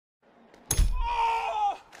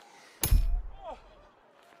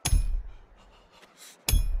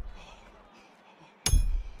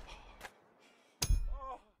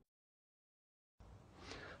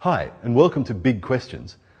Hi, and welcome to Big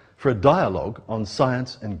Questions, for a dialogue on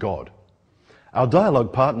science and God. Our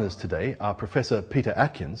dialogue partners today are Professor Peter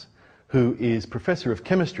Atkins, who is Professor of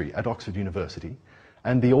Chemistry at Oxford University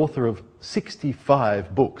and the author of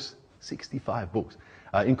 65 books,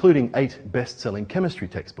 including 8 best-selling chemistry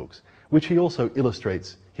textbooks, which he also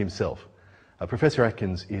illustrates himself. Professor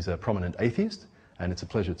Atkins is a prominent atheist, and it's a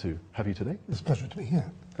pleasure to have you today. It's a pleasure to be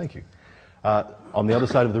here. Thank you. On the other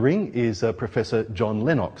side of the ring is Professor John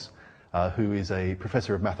Lennox, who is a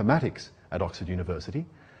Professor of Mathematics at Oxford University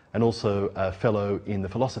and also a Fellow in the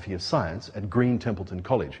Philosophy of Science at Green Templeton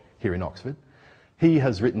College here in Oxford. He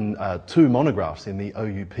has written 2 monographs in the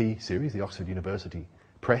OUP series, the Oxford University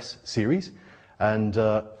Press series, and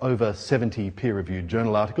over 70 peer-reviewed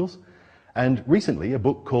journal articles, and recently a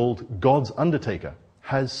book called God's Undertaker: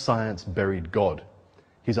 Has Science Buried God?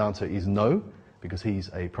 His answer is no, because he's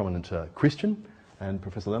a prominent Christian. And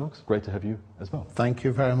Professor Lennox, great to have you as well. Thank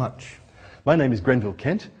you very much. My name is Grenville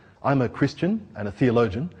Kent. I'm a Christian and a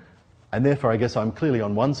theologian, and therefore I guess I'm clearly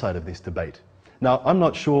on one side of this debate. Now, I'm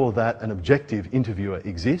not sure that an objective interviewer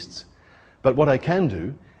exists, but what I can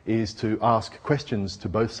do is to ask questions to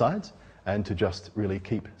both sides and to just really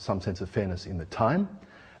keep some sense of fairness in the time.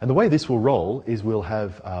 And the way this will roll is we'll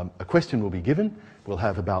have a question will be given, we'll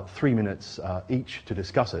have about 3 minutes each to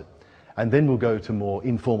discuss it, and then we'll go to more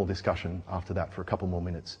informal discussion after that for a couple more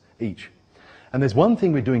minutes each. And there's one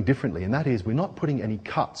thing we're doing differently, and that is we're not putting any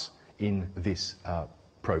cuts in this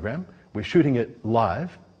program. We're shooting it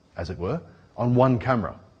live, as it were, on one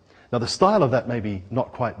camera. Now, the style of that may be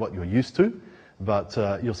not quite what you're used to, but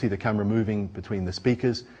you'll see the camera moving between the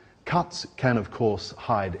speakers. Cuts can, of course,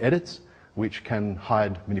 hide edits, which can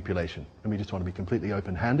hide manipulation. And we just want to be completely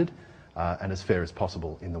open-handed and as fair as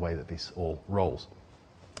possible in the way that this all rolls.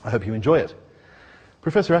 I hope you enjoy it.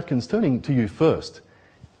 Professor Atkins, turning to you first,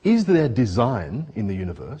 is there design in the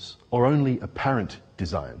universe or only apparent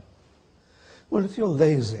design? Well, if you're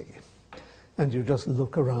lazy and you just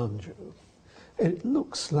look around you, it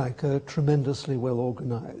looks like a tremendously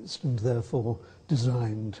well-organized and therefore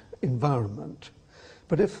designed environment.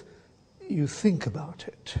 But if you think about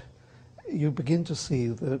it, you begin to see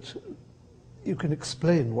that you can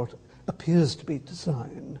explain what appears to be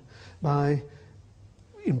design by,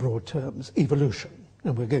 in broad terms, evolution.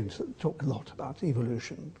 And we're going to talk a lot about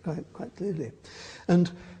evolution quite clearly.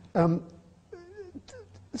 And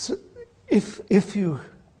so if you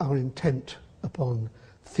are intent upon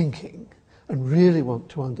thinking and really want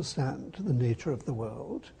to understand the nature of the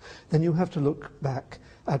world, then you have to look back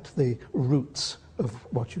at the roots of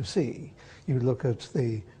what you see. You look at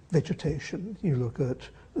the vegetation, you look at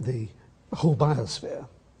the whole biosphere.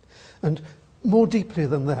 And more deeply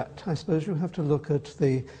than that, I suppose you have to look at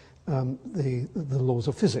the laws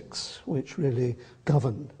of physics, which really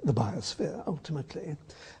govern the biosphere ultimately,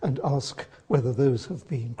 and ask whether those have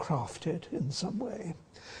been crafted in some way.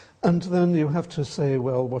 And then you have to say,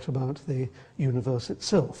 well, what about the universe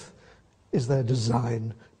itself? Is there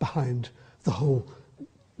design behind the whole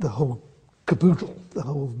caboodle, the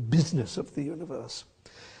whole business of the universe?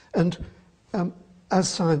 And as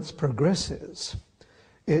science progresses,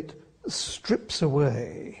 it strips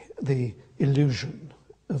away the illusion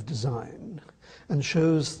of design and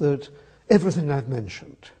shows that everything I've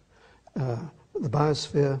mentioned, the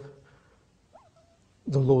biosphere,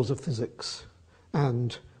 the laws of physics,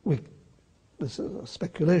 and this is a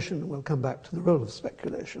speculation, we'll come back to the role of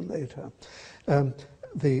speculation later,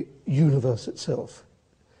 the universe itself,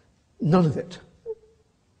 none of it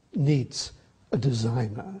needs a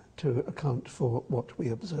designer to account for what we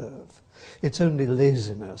observe. It's only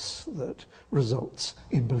laziness that results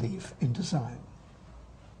in belief in design.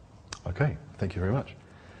 Okay, thank you very much.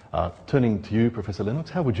 Turning to you, Professor Lennox,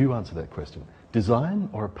 how would you answer that question? Design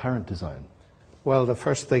or apparent design? Well, the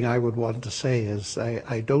first thing I would want to say is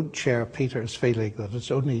I don't share Peter's feeling that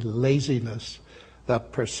it's only laziness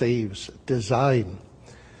that perceives design.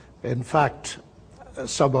 In fact,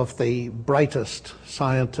 some of the brightest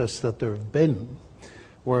scientists that there have been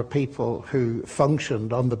were people who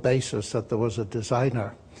functioned on the basis that there was a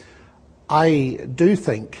designer. I do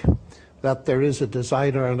think that there is a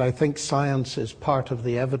designer, and I think science is part of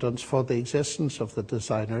the evidence for the existence of the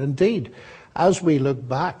designer. Indeed, as we look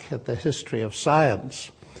back at the history of science,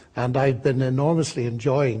 and I've been enormously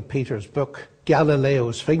enjoying Peter's book,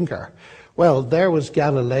 Galileo's Finger, well, there was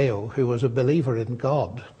Galileo, who was a believer in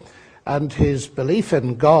God. And his belief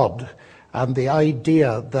in God and the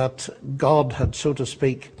idea that God had, so to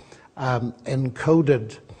speak,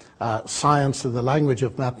 encoded science in the language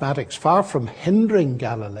of mathematics, far from hindering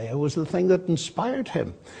Galileo, was the thing that inspired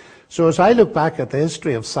him. So as I look back at the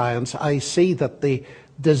history of science, I see that the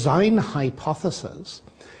design hypothesis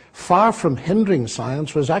far from hindering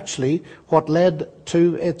science, was actually what led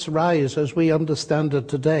to its rise as we understand it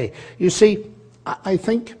today. You see, I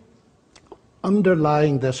think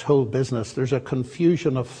underlying this whole business, there's a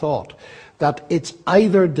confusion of thought that it's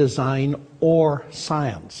either design or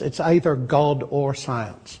science. It's either God or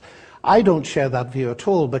science. I don't share that view at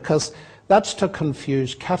all, because that's to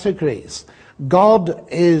confuse categories. God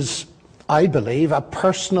is, I believe, a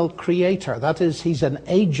personal creator. That is, he's an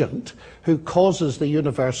agent who causes the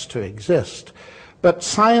universe to exist. But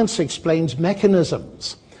science explains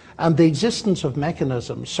mechanisms, and the existence of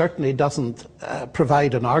mechanisms certainly doesn't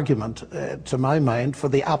provide an argument, to my mind, for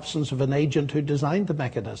the absence of an agent who designed the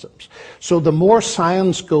mechanisms. So the more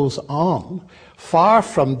science goes on, far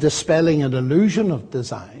from dispelling an illusion of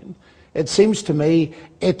design, it seems to me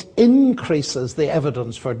it increases the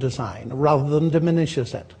evidence for design rather than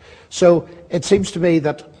diminishes it. So it seems to me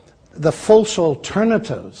that the false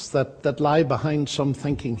alternatives that lie behind some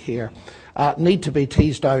thinking here need to be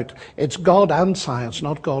teased out. It's God and science,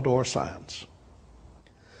 not God or science.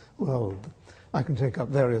 Well, I can take up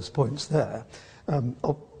various points there.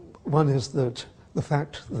 One is that the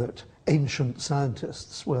fact that ancient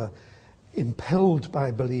scientists were impelled by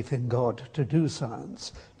belief in God to do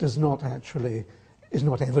science is not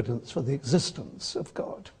evidence for the existence of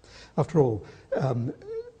God. After all,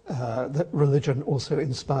 that religion also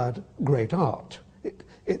inspired great art.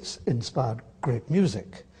 It's inspired great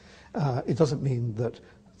music. It doesn't mean that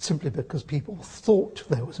simply because people thought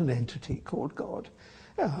there was an entity called God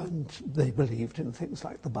and they believed in things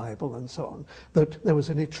like the Bible and so on, that there was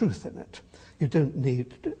any truth in it. You don't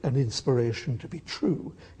need an inspiration to be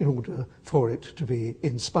true in order for it to be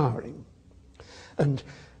inspiring. And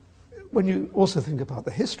when you also think about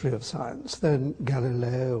the history of science, then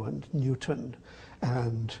Galileo and Newton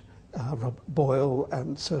and Boyle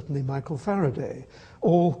and certainly Michael Faraday,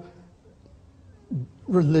 all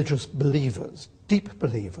religious believers, deep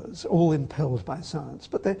believers, all impelled by science,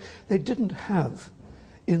 but they didn't have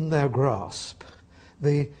in their grasp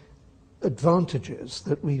the advantages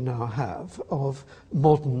that we now have of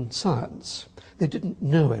modern science. They didn't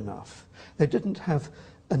know enough. They didn't have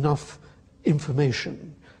enough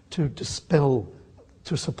information to dispel,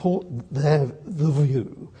 to support the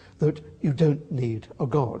view that you don't need a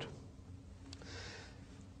God.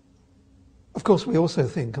 Of course, we also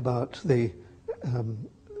think about the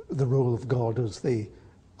role of God as the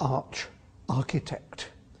architect,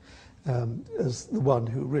 as the one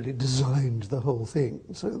who really designed the whole thing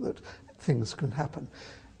so that things can happen.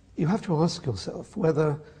 You have to ask yourself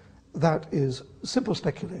whether that is simple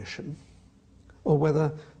speculation or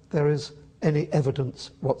whether there is any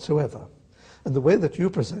evidence whatsoever. And the way that you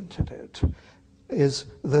presented it is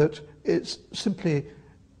that it's simply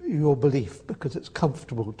your belief because it's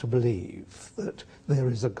comfortable to believe that there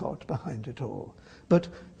is a God behind it all. But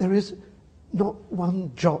there is not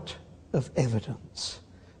one jot of evidence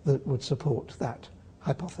that would support that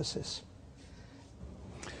hypothesis.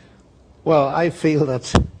 Well, I feel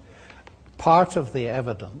that part of the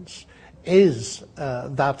evidence is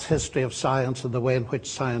that history of science and the way in which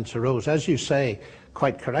science arose. As you say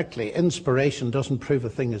quite correctly, inspiration doesn't prove a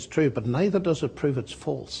thing is true, but neither does it prove it's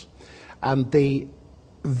false. And the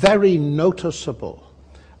very noticeable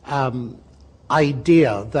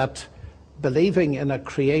idea that believing in a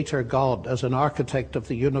creator God as an architect of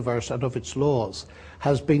the universe and of its laws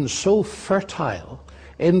has been so fertile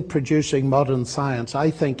in producing modern science,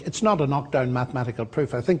 I think it's not a knockdown mathematical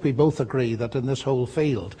proof. I think we both agree that in this whole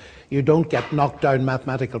field, you don't get knockdown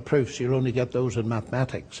mathematical proofs, you only get those in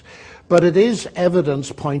mathematics. But it is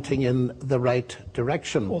evidence pointing in the right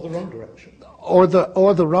direction. Or the wrong direction. Or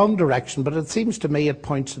the wrong direction, but it seems to me it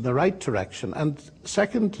points in the right direction. And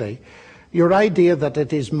secondly, your idea that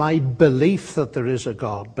it is my belief that there is a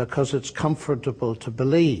God because it's comfortable to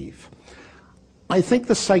believe. I think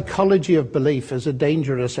the psychology of belief is a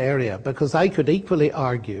dangerous area, because I could equally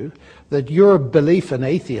argue that your belief in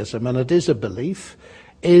atheism, and it is a belief,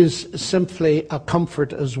 is simply a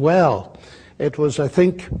comfort as well. It was, I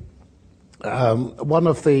think, one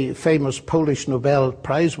of the famous Polish Nobel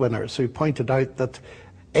Prize winners who pointed out that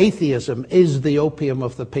atheism is the opium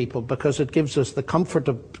of the people because it gives us the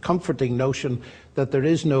comforting notion that there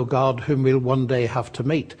is no God whom we'll one day have to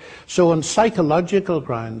meet. So on psychological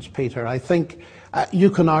grounds, Peter, I think you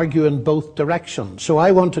can argue in both directions. So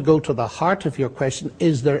I want to go to the heart of your question,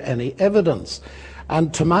 is there any evidence?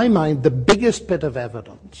 And to my mind, the biggest bit of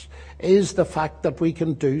evidence is the fact that we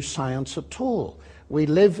can do science at all. We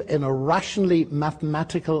live in a rationally,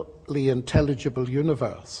 mathematically intelligible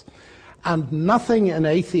universe. And nothing in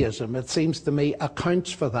atheism, it seems to me,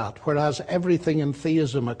 accounts for that, whereas everything in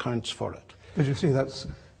theism accounts for it. But you see, that's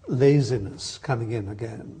laziness coming in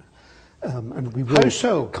again. And we How will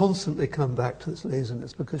so? constantly come back to this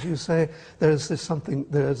laziness, because you say there's this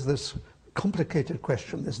complicated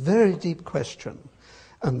question, this very deep question.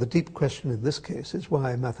 And the deep question in this case is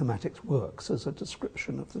why mathematics works as a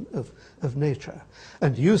description of nature.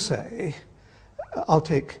 And you say,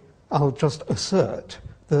 I'll just assert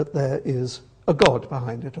that there is a God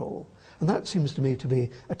behind it all. And that seems to me to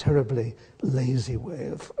be a terribly lazy way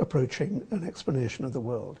of approaching an explanation of the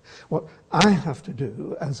world. What I have to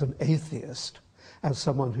do as an atheist, as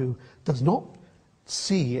someone who does not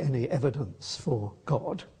see any evidence for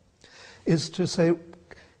God, is to say,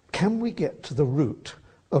 can we get to the root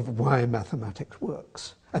of why mathematics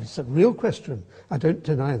works? And it's a real question, I don't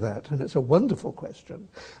deny that, and it's a wonderful question.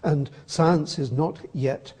 And science is not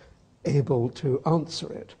yet able to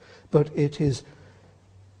answer it, but it is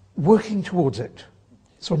working towards it.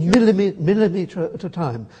 So millimetre at a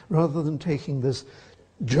time, rather than taking this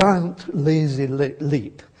giant lazy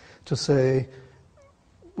leap to say,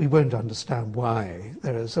 we won't understand why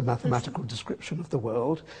there is a mathematical description of the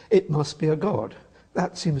world, it must be a God.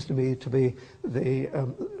 That seems to me to be the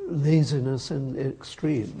laziness in the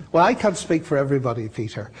extreme. Well, I can't speak for everybody,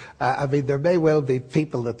 Peter. I mean, there may well be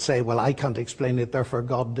people that say, well, I can't explain it, therefore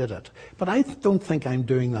God did it. But I don't think I'm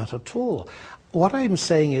doing that at all. What I'm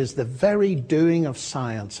saying is the very doing of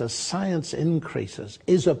science, as science increases,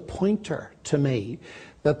 is a pointer to me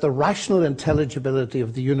that the rational intelligibility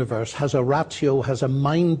of the universe has a ratio, has a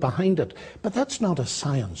mind behind it. But that's not a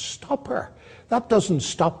science stopper. That doesn't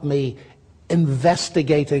stop me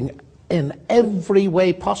investigating in every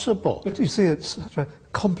way possible. But you see, it's such a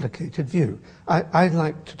complicated view. I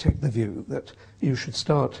like to take the view that you should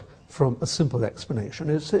start from a simple explanation.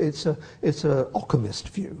 It's a Occamist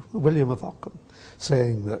view, William of Ockham,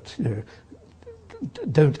 saying that, you know,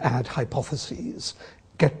 don't add hypotheses.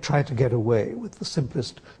 Try to get away with the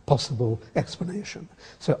simplest possible explanation.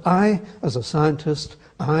 So I, as a scientist,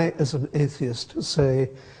 I, as an atheist,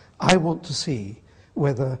 say, I want to see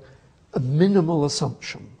whether a minimal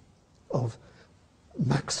assumption of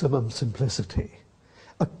maximum simplicity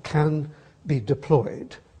can be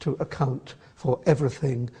deployed to account for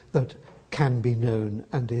everything that can be known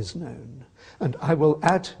and is known. And I will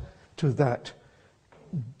add to that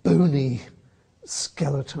bony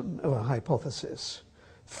skeleton of a hypothesis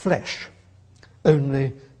flesh,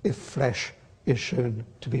 only if flesh is shown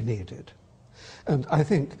to be needed. And I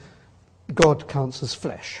think God counts as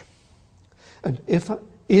flesh. And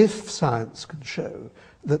if science can show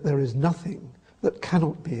that there is nothing that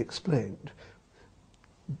cannot be explained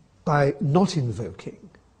by not invoking,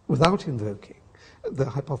 without invoking the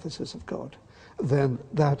hypothesis of God, then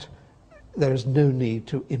that there is no need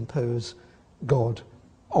to impose God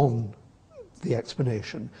on the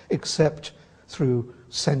explanation, except through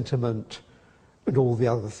sentiment and all the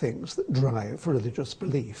other things that drive religious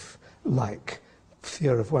belief, like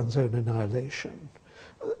fear of one's own annihilation,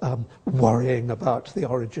 worrying about the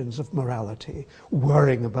origins of morality,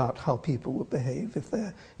 worrying about how people would behave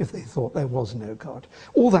if they thought there was no God.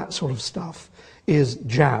 All that sort of stuff is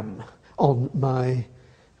jam on my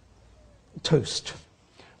toast.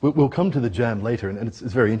 We'll come to the jam later, and it's a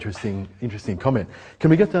very interesting comment. Can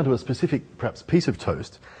we get down to a specific, perhaps, piece of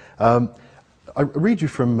toast? I read you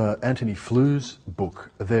from Antony Flou's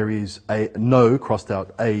book. There is a no crossed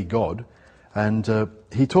out a God, and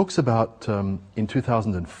he talks about in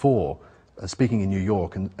 2004 speaking in New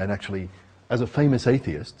York, and actually as a famous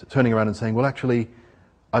atheist turning around and saying, well, actually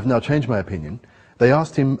I've now changed my opinion. They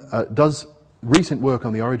asked him, does recent work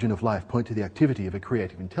on the origin of life point to the activity of a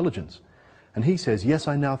creative intelligence? And he says, yes,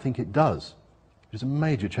 I now think it does, which is a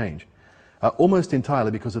major change, almost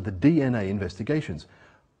entirely because of the DNA investigations.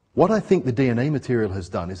 What I think the DNA material has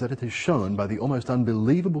done is that it has shown, by the almost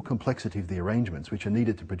unbelievable complexity of the arrangements which are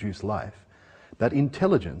needed to produce life, that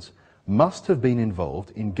intelligence must have been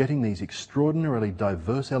involved in getting these extraordinarily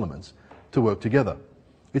diverse elements to work together.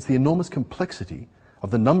 It's the enormous complexity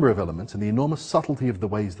of the number of elements and the enormous subtlety of the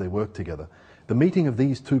ways they work together. The meeting of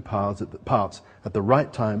these two parts at the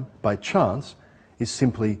right time by chance is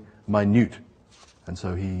simply minute. And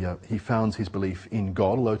so he founds his belief in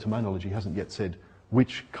God, although to my knowledge he hasn't yet said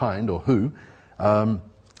which kind or who,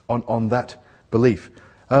 on that belief.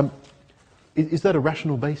 Is that a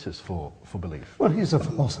rational basis for belief? Well, he's a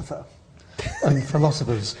philosopher, and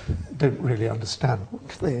philosophers don't really understand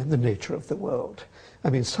the nature of the world. I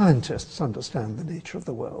mean, scientists understand the nature of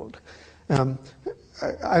the world.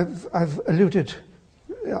 I've alluded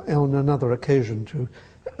on another occasion to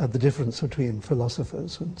the difference between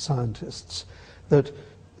philosophers and scientists, that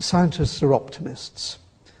scientists are optimists.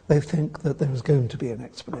 They think that there is going to be an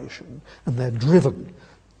explanation, and they're driven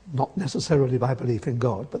not necessarily by belief in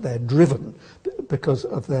God, but they're driven because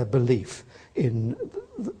of their belief in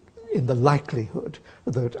the likelihood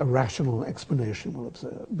that a rational explanation will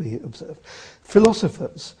be observed.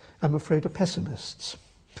 Philosophers, I'm afraid, are pessimists,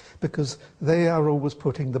 because they are always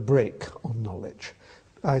putting the brake on knowledge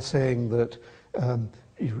by saying that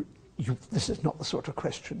this is not the sort of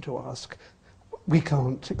question to ask. We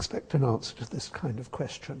can't expect an answer to this kind of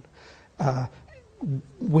question.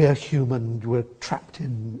 We're human, we're trapped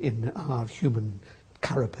in our human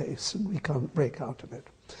carapace, and we can't break out of it.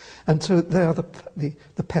 And so they are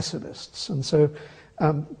the pessimists. And so,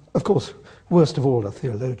 of course, worst of all are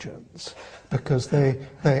theologians, because they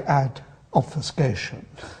add obfuscation.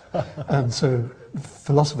 And so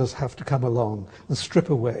philosophers have to come along and strip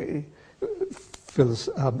away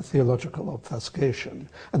theological obfuscation,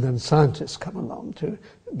 and then scientists come along to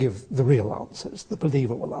give the real answers, the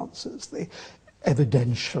believable answers, the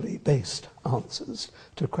evidentially based answers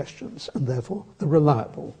to questions, and therefore the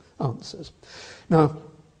reliable answers. Now,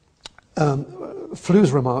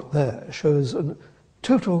 Flu's remark there shows a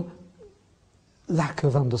total lack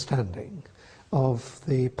of understanding of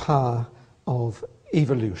the power of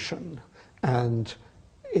evolution and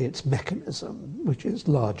its mechanism, which is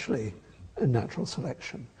largely natural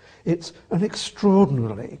selection. It's an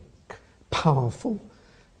extraordinarily powerful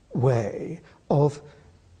way of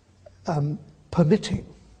permitting,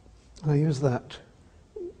 I use that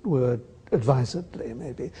word advisedly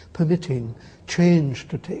maybe, permitting change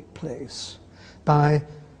to take place by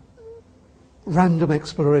random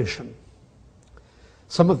exploration.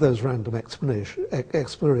 Some of those random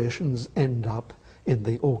explorations end up in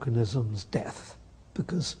the organism's death,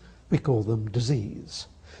 because we call them disease.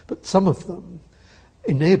 But some of them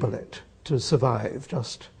enable it to survive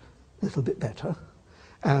just a little bit better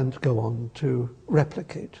and go on to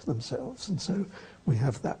replicate themselves. And so we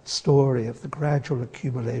have that story of the gradual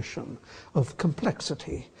accumulation of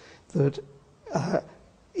complexity that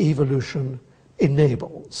evolution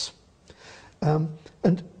enables.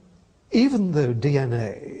 And even though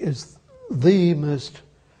DNA is the most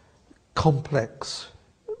complex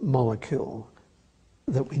molecule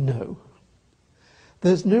that we know,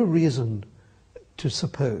 there's no reason to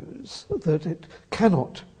suppose that it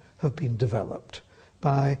cannot have been developed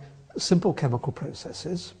by simple chemical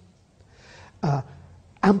processes,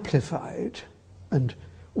 amplified and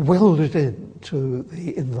welded into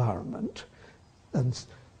the environment and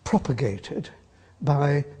propagated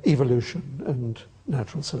by evolution and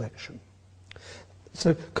natural selection.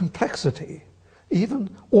 So complexity, even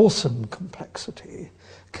awesome complexity,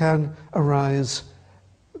 can arise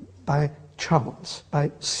by chance,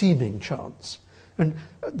 by seeming chance. And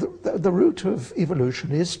the root of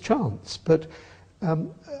evolution is chance, but a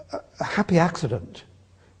happy accident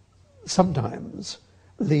sometimes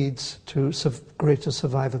leads to greater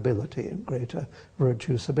survivability and greater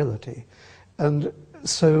reproducibility. And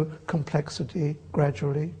so complexity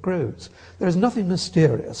gradually grows. There is nothing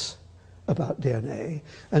mysterious about DNA,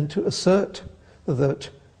 and to assert that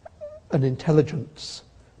an intelligence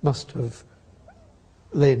must have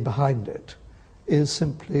lain behind it is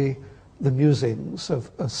simply the musings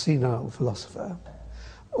of a senile philosopher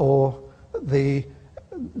or the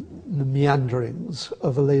meanderings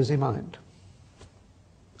of a lazy mind,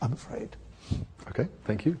 I'm afraid. Okay,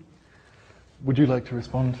 thank you. Would you like to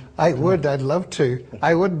respond? I would, I'd love to.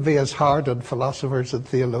 I wouldn't be as hard on philosophers and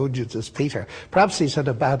theologians as Peter. Perhaps he's had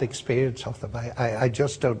a bad experience of them, I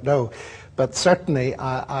just don't know. But certainly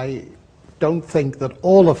I don't think that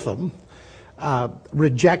all of them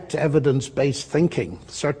reject evidence-based thinking,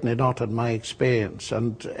 certainly not in my experience.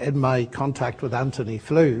 And in my contact with Anthony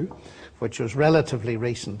Flew, which was relatively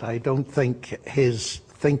recent, I don't think his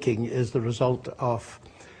thinking is the result of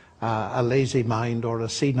a lazy mind or a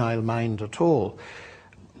senile mind at all.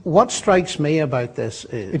 What strikes me about this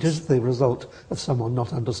is... It is the result of someone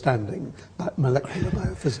not understanding molecular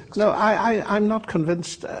biophysics. No, I'm not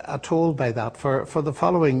convinced at all by that, for the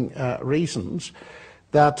following reasons,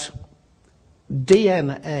 that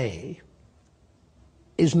DNA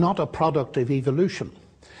is not a product of evolution,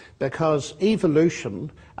 because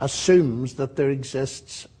evolution assumes that there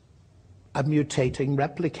exists a mutating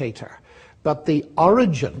replicator. But the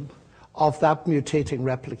origin of that mutating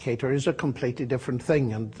replicator is a completely different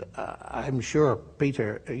thing. And I'm sure,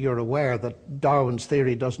 Peter, you're aware that Darwin's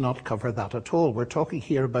theory does not cover that at all. We're talking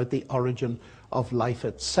here about the origin of life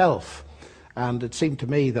itself. And it seemed to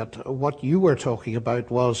me that what you were talking about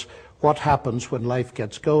was what happens when life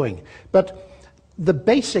gets going. But the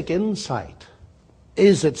basic insight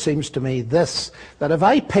is, it seems to me, this, that if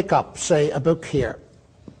I pick up, say, a book here,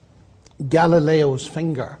 Galileo's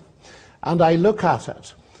Finger, and I look at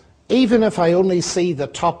it, even if I only see the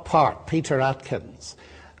top part, Peter Atkins,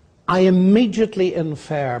 I immediately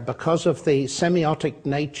infer, because of the semiotic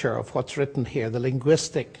nature of what's written here, the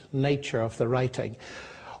linguistic nature of the writing,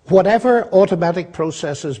 whatever automatic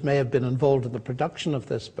processes may have been involved in the production of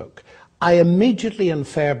this book, I immediately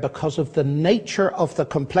infer, because of the nature of the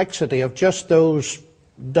complexity of just those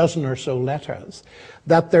dozen or so letters,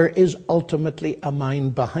 that there is ultimately a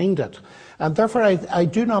mind behind it. And therefore, I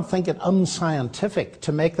do not think it unscientific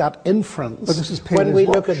to make that inference But this is when we Paley's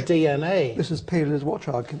look watch. at DNA. This is Paley's watch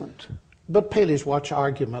argument. But Paley's watch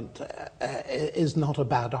argument is not a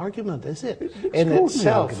bad argument, is it? In Extraordinary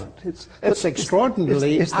itself. argument. It's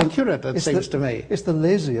extraordinarily it's the- accurate, it it's seems the- to me. It's the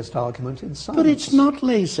laziest argument in science. But it's not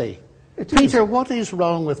lazy. It Peter, is. what is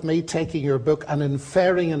wrong with me taking your book and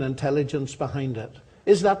inferring an intelligence behind it?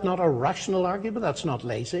 Is that not a rational argument? That's not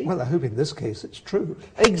lazy. Well, I hope in this case it's true.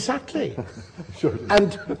 Exactly. Sure.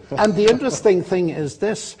 And the interesting thing is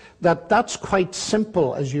this, that's quite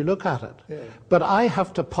simple as you look at it. Yeah. But I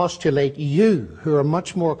have to postulate you, who are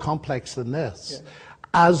much more complex than this,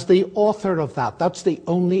 as the author of that. That's the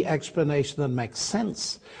only explanation that makes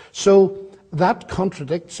sense. So that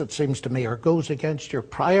contradicts, it seems to me, or goes against your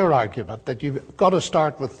prior argument that you've got to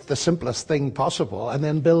start with the simplest thing possible and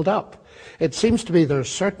then build up. It seems to me there are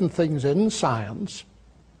certain things in science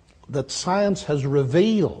that science has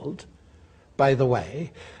revealed, by the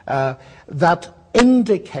way, that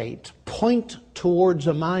indicate, point towards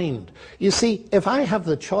a mind. You see, if I have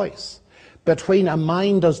the choice between a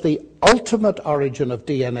mind as the ultimate origin of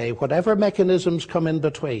DNA, whatever mechanisms come in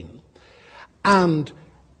between, and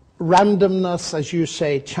randomness, as you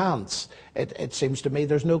say, chance, it seems to me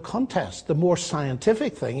there's no contest. The more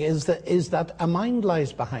scientific thing is that a mind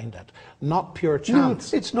lies behind it, not pure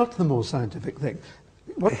chance. No, it's not the more scientific thing.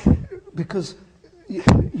 Because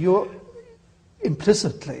you're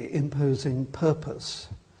implicitly imposing purpose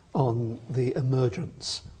on the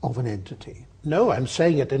emergence of an entity. No, I'm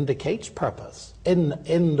saying it indicates purpose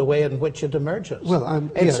in the way in which it emerges.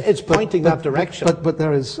 Well, it's pointing that direction. But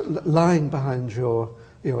there is lying behind your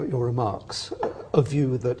remarks a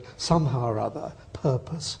view that somehow or other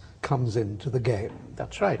purpose comes into the game.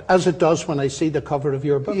 That's right, as it does when I see the cover of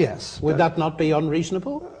your book. Yes. Would that not be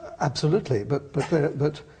unreasonable? Absolutely, but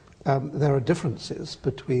there are differences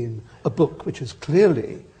between a book which is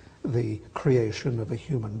clearly the creation of a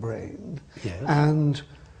human brain Yes. and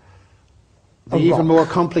The even more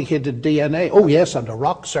complicated DNA. Oh yes, and a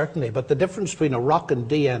rock certainly, but the difference between a rock and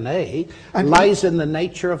DNA lies in the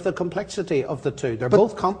nature of the complexity of the two. They're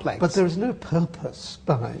both complex. But there is no purpose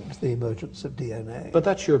behind the emergence of DNA. But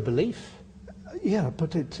that's your belief. Yeah,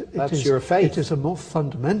 but That's is, your faith. It is a more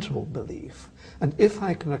fundamental belief. And if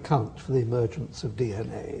I can account for the emergence of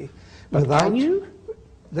DNA without... Can you?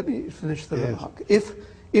 Let me finish the Yes. remark.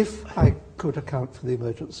 If I could account for the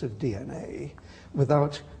emergence of DNA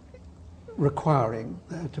without requiring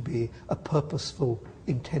there to be a purposeful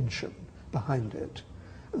intention behind it,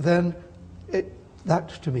 then that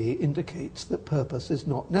to me indicates that purpose is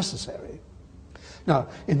not necessary. Now,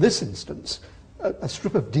 in this instance, a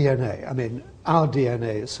strip of DNA, I mean, our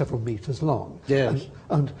DNA is several meters long, Yes.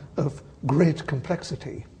 and of great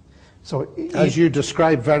complexity. So As you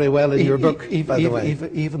describe very well in your book, by the way.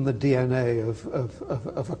 even the DNA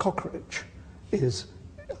of a cockroach is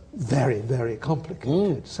very, very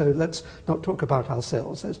complicated. So let's not talk about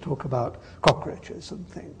ourselves, let's talk about cockroaches and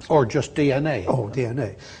things. Or just DNA. Oh,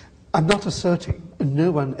 DNA. I'm not asserting, and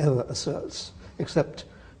no one ever asserts, except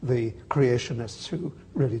the creationists who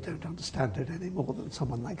really don't understand it any more than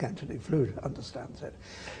someone like Antony Flew understands it.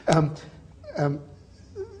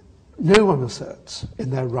 No one asserts in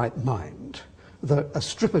their right mind that a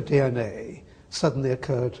strip of DNA suddenly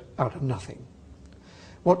occurred out of nothing.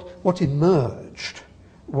 What emerged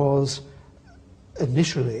was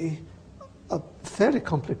initially a fairly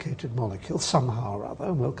complicated molecule, somehow or other,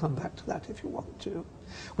 and we'll come back to that if you want to,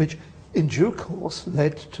 which in due course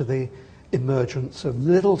led to the emergence of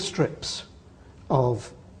little strips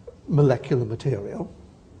of molecular material,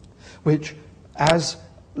 which, as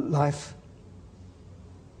life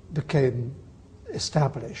became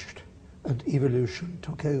established and evolution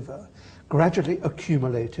took over, gradually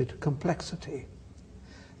accumulated complexity.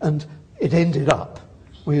 And it ended up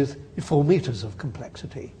with 4 meters of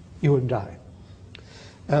complexity, you and I.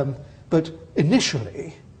 But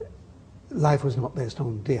initially, life was not based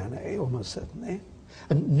on DNA, almost certainly,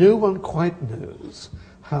 and no one quite knows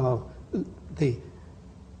how the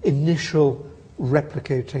initial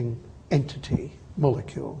replicating entity,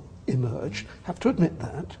 molecule, emerged. I have to admit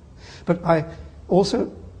that. But I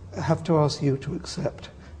also have to ask you to accept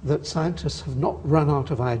that scientists have not run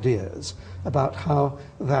out of ideas about how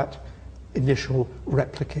that initial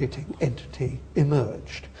replicating entity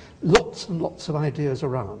emerged. Lots and lots of ideas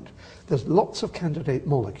around. There's lots of candidate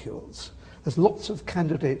molecules. There's lots of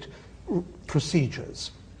candidate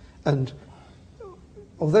procedures. And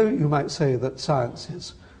although you might say that science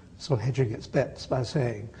is sort of hedging its bets by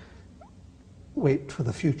saying, wait for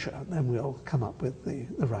the future, and then we'll come up with the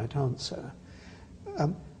right answer.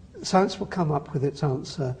 Science will come up with its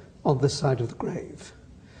answer on this side of the grave,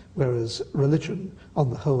 whereas religion, on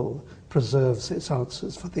the whole, preserves its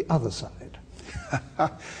answers for the other side.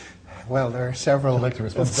 Well, there are several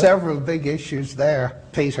big issues there,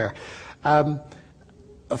 Peter.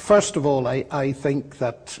 First of all, I think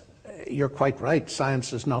that you're quite right.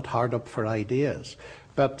 Science is not hard up for ideas.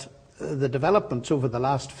 But the developments over the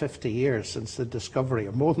last 50 years since the discovery,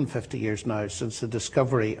 or more than 50 years now, since the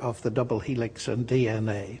discovery of the double helix in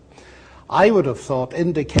DNA, I would have thought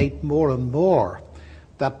indicate more and more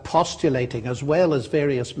that postulating, as well as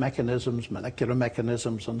various mechanisms, molecular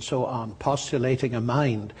mechanisms and so on, postulating a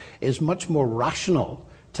mind is much more rational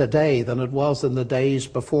today than it was in the days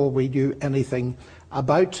before we knew anything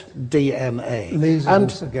about DNA.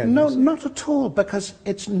 Laziness again. No, not at all, because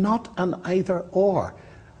it's not an either or.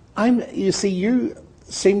 You see, you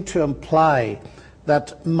seem to imply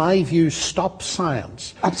that my view stops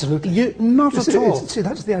science. Absolutely. Not at all. See,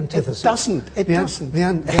 that's the antithesis. It doesn't. The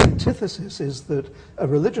antithesis is that a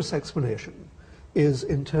religious explanation is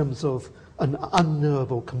in terms of an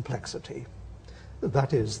unknowable complexity.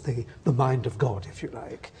 That is the mind of God, if you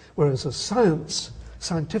like. Whereas a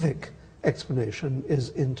scientific explanation is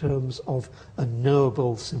in terms of a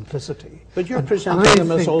knowable simplicity. But you're presenting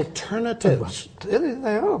them as alternatives. Clearly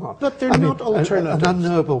they are. But they're not alternatives. An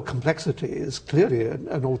unknowable complexity is clearly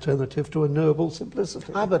an alternative to a knowable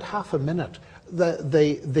simplicity. But half a minute.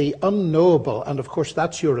 The unknowable, and of course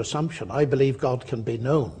that's your assumption. I believe God can be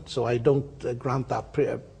known, so I don't grant that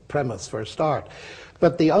premise for a start.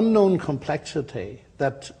 But the unknown complexity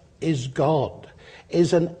that is God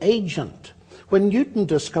is an agent. When Newton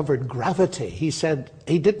discovered gravity, he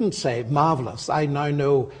didn't say, marvelous, I now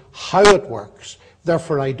know how it works,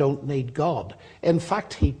 therefore I don't need God. In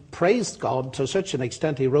fact, he praised God to such an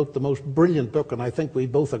extent he wrote the most brilliant book, and I think we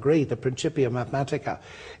both agree, the Principia Mathematica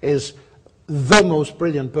is the most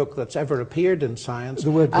brilliant book that's ever appeared in science.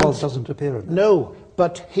 The word God doesn't appear in it. No,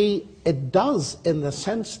 but it does, in the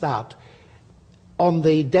sense that on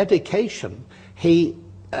the dedication, he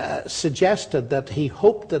suggested that he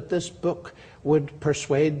hoped that this book would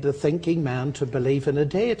persuade the thinking man to believe in a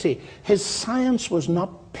deity. His science was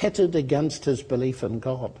not pitted against his belief in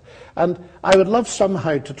God. And I would love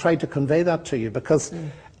somehow to try to convey that to you, because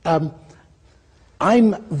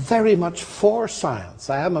I'm very much for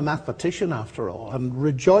science. I am a mathematician after all, and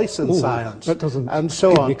rejoice in science. That doesn't and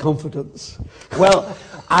so give on. me confidence. Well,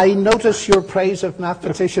 I notice your praise of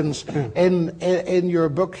mathematicians in your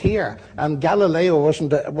book here, and Galileo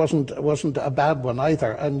wasn't a bad one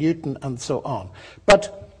either, and Newton and so on.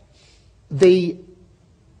 But the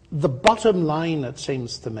bottom line, it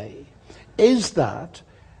seems to me, is that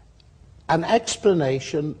an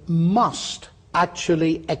explanation must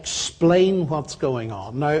actually explain what's going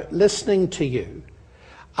on. Now, listening to you,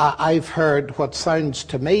 I've heard what sounds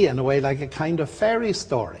to me in a way like a kind of fairy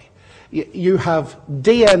story. You have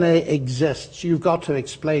DNA exists, you've got to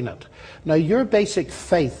explain it. Now, your basic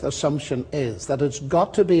faith assumption is that it's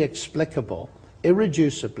got to be explicable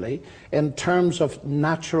irreducibly in terms of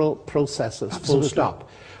natural processes, full stop.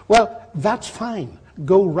 Well, that's fine.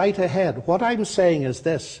 Go right ahead. What I'm saying is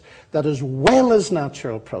this, that as well as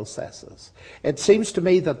natural processes, it seems to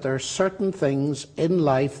me that there are certain things in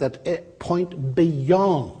life that point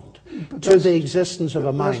beyond to the existence of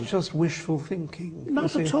a mind. That's just wishful thinking.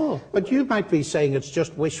 Not at all. But you might be saying it's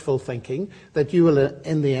just wishful thinking, that you will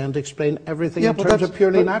in the end explain everything in terms of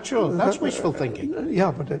purely natural. That's wishful thinking.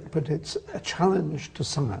 Yeah, but it's a challenge to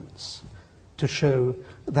science to show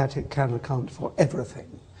that it can account for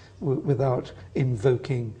everything without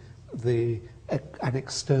invoking an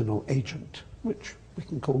external agent, which we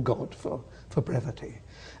can call God for brevity.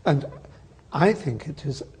 And I think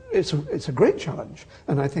it's a great challenge,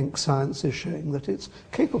 and I think science is showing that it's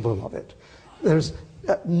capable of it. There's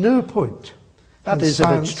at no point... That is if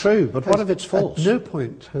it's true, but what if it's false? At no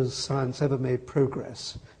point has science ever made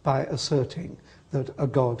progress by asserting that a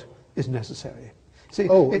God is necessary. See,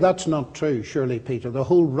 that's not true, surely, Peter. The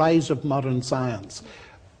whole rise of modern science,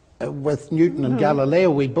 with Newton and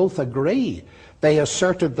Galileo, we both agree. They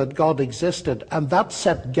asserted that God existed, and that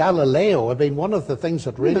set Galileo. I mean, one of the things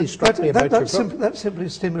that really struck me about your book... That simply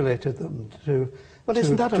stimulated them to... Well,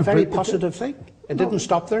 isn't that a very positive thing? It didn't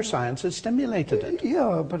stop their science, it stimulated it.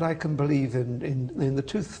 Yeah, but I can believe in the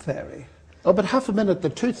tooth fairy. Oh, but half a minute. The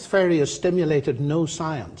tooth fairy has stimulated no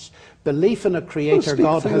science. Belief in a creator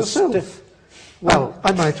God has... Well,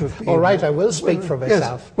 I might have been... All right, I will speak for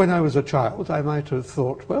myself. Yes, when I was a child, I might have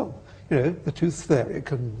thought, well, you know, the tooth fairy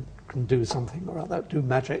can do something or other, do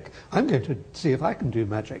magic. I'm going to see if I can do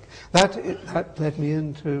magic. That led me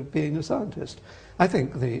into being a scientist. I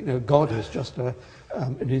think God is just an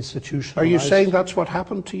institutionalized... Are you saying that's what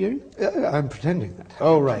happened to you? I'm pretending that.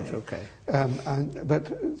 Oh, right, okay.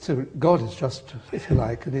 So God is just, if you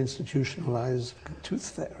like, an institutionalized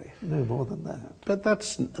tooth fairy, no more than that. But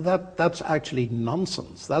that's actually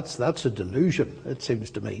nonsense. That's a delusion, it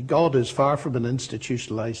seems to me. God is far from an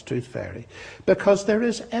institutionalized tooth fairy, because there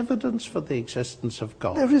is evidence for the existence of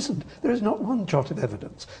God. There isn't. There is not one jot of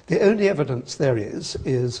evidence. The only evidence there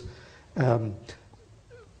is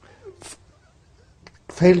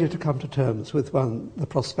failure to come to terms with the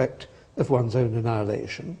prospect of one's own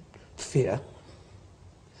annihilation, fear.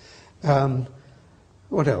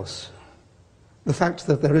 What else? The fact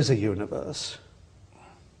that there is a universe,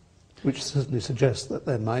 which certainly suggests that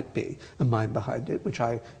there might be a mind behind it, which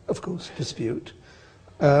I, of course, dispute.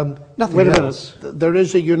 Nothing Wait a else. minute. There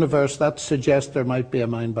is a universe that suggests there might be a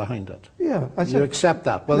mind behind it. Yeah, you accept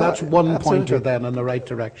that? Well, no, that's one absolutely. pointer then in the right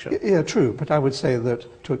direction. Yeah, true. But I would say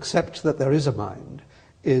that to accept that there is a mind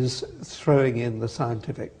is throwing in the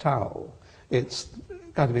scientific towel. It's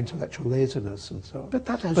kind of intellectual laziness and so on. But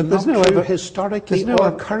that is but not true historically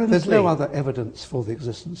or currently. There's no other evidence for the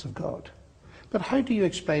existence of God. But how do you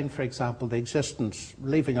explain, for example, the existence,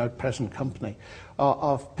 leaving out present company,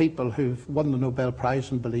 of people who've won the Nobel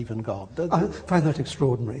Prize and believe in God? I find that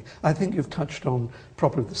extraordinary. I think you've touched on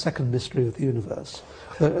probably the second mystery of the universe.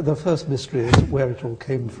 The first mystery is where it all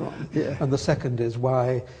came from, and the second is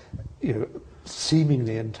why,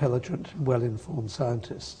 seemingly intelligent, well-informed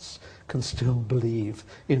scientists can still believe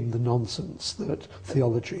in the nonsense that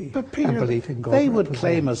theology but Peter, and belief in God they would represent.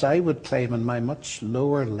 claim, as I would claim in my much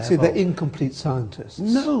lower level. See, they're incomplete scientists.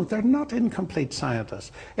 No, they're not incomplete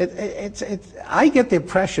scientists. I get the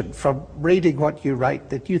impression from reading what you write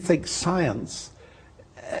that you think science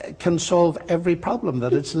can solve every problem,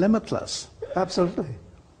 that it's limitless. Absolutely.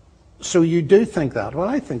 So you do think that? Well,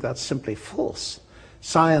 I think that's simply false.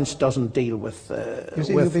 Science doesn't deal with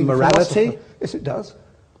morality. Yes, it does.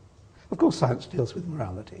 Of course, science deals with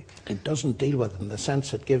morality. It doesn't deal with it in the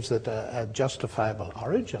sense it gives it a justifiable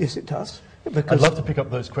origin. Yes, it does. I'd love to pick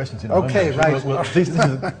up those questions in a moment. Okay, right. This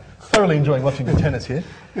is thoroughly enjoying watching the tennis here.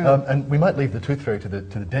 Yeah. And we might leave the tooth fairy to the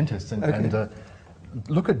dentist and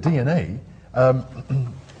look at DNA.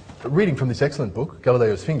 Reading from this excellent book,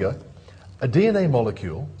 Galileo's Finger, a DNA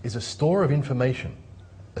molecule is a store of information,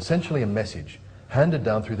 essentially a message, handed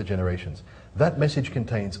down through the generations. That message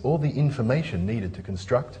contains all the information needed to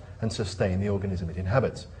construct and sustain the organism it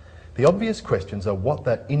inhabits. The obvious questions are what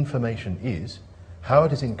that information is, how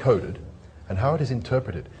it is encoded, and how it is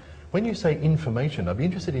interpreted. When you say information, I'd be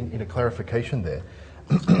interested in a clarification there.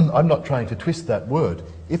 I'm not trying to twist that word.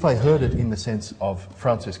 If I heard it in the sense of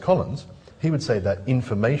Francis Collins, he would say that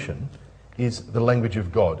information is the language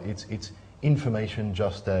of God. It's information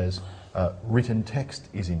just as written text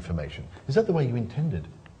is information. Is that the way you intended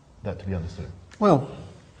that to be understood? Well,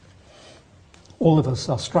 all of us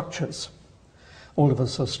are structures. All of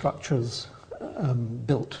us are structures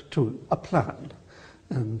built to a plan.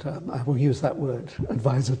 And I will use that word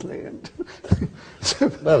advisedly. And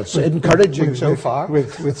well, it's encouraging so far.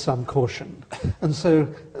 With some caution. And so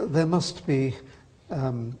there must be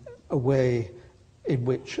a way in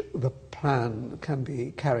which the plan can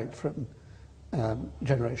be carried from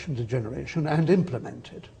generation to generation and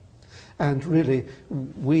implemented. And really,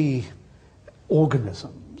 we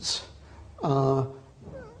organisms are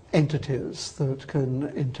entities that can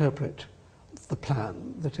interpret the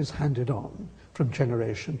plan that is handed on from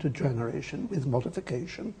generation to generation with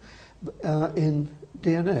modification in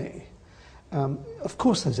DNA. Of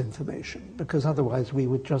course there's information, because otherwise we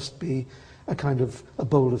would just be a kind of a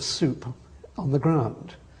bowl of soup on the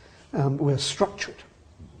ground. We're structured.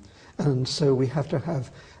 And so we have to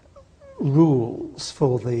have rules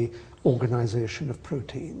for the organization of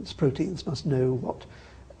proteins. Proteins must know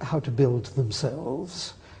how to build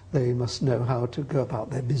themselves. They must know how to go about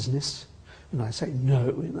their business. And I say no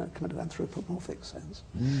in a kind of anthropomorphic sense.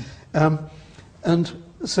 And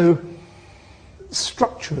so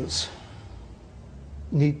structures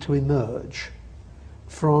need to emerge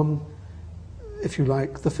from, if you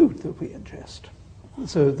like, the food that we ingest.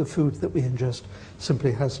 So the food that we ingest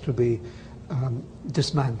simply has to be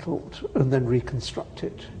dismantled and then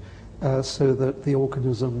reconstructed so that the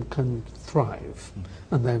organism can thrive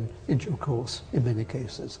and then, in due course, in many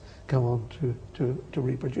cases, go on to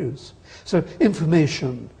reproduce. So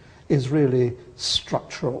information is really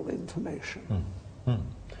structural information.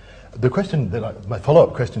 The question that my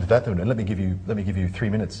follow-up question to that, and let me give you 3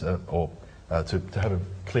 minutes to have a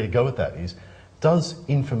clear go at that, is: does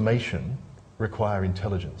information require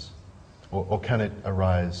intelligence, or can it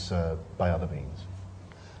arise by other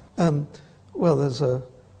means? Well, there's a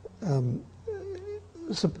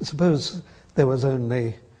suppose there was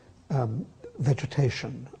only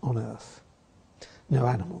vegetation on Earth, no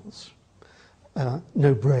animals,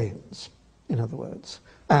 no brains, in other words,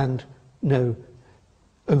 and no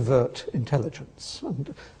overt intelligence.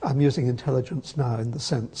 And I'm using intelligence now in the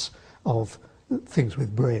sense of things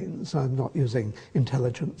with brains. I'm not using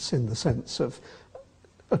intelligence in the sense of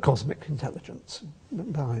a cosmic intelligence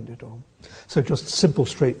behind it all. So just simple,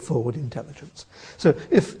 straightforward intelligence. So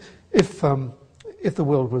if the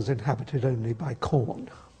world was inhabited only by corn,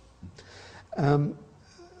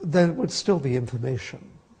 there would still be information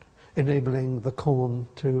enabling the corn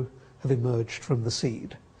to have emerged from the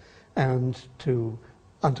seed and to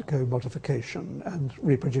undergo modification and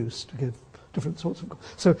reproduce to give different sorts of corn.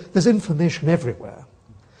 So there's information everywhere.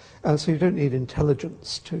 So you don't need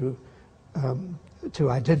intelligence to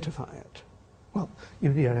identify it. Well,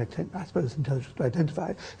 you need, I suppose, intelligence to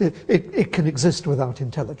identify it. It can exist without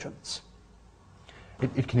intelligence.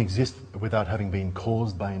 It can exist without having been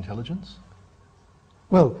caused by intelligence?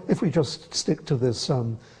 Well, if we just stick to this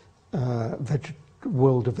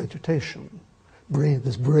world of vegetation,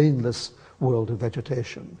 this brainless world of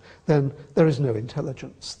vegetation, then there is no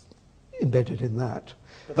intelligence embedded in that.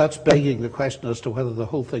 But that's begging the question as to whether the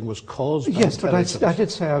whole thing was caused by yes, intelligence. But I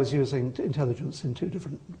did say I was using intelligence in two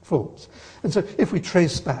different forms. And so if we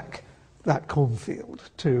trace back that cornfield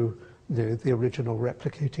to the original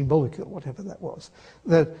replicating molecule, whatever that was,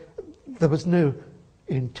 there was no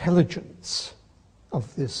intelligence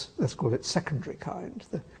of this, let's call it secondary kind,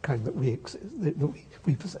 the kind that we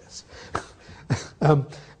possess,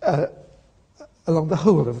 along the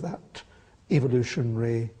whole of that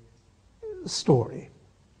evolutionary story.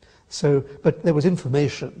 So, but there was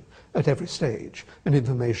information at every stage, and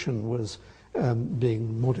information was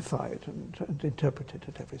being modified and interpreted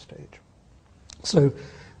at every stage. So,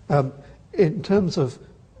 in terms of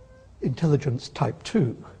intelligence type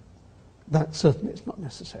 2, that certainly is not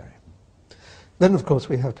necessary. Then, of course,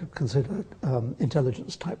 we have to consider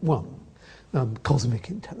intelligence type 1, cosmic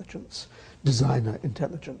intelligence, designer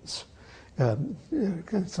intelligence,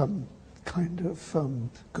 some kind of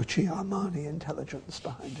Gucci Armani intelligence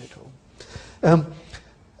behind it all.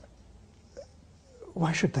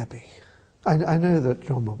 Why should there be? I know that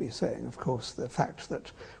John will be saying, of course, the fact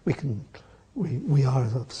that we are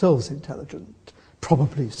ourselves intelligent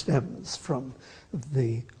probably stems from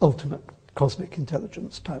the ultimate cosmic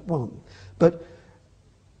intelligence type 1. But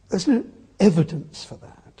there's no evidence for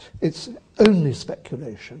that. It's only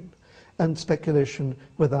speculation, and speculation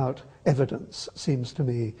without evidence seems to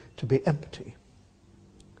me to be empty.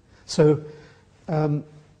 So,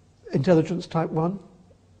 intelligence type 1,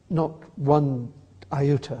 not one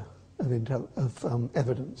iota of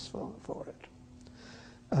evidence for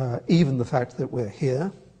it. Even the fact that we're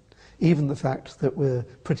here, even the fact that we're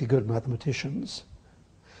pretty good mathematicians,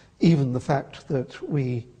 even the fact that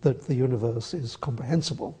the universe is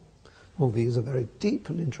comprehensible, all these are very deep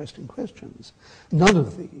and interesting questions. None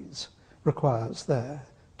of these requires there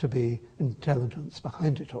to be intelligence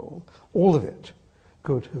behind it all. All of it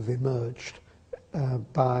could have emerged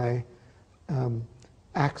by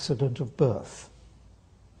accident of birth.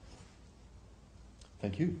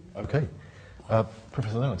 Thank you. Okay.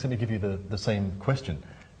 Professor Lennox, let me give you the same question.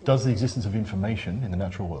 Does the existence of information in the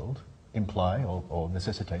natural world imply or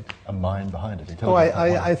necessitate a mind behind it? Oh,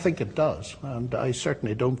 I think it does, and I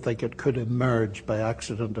certainly don't think it could emerge by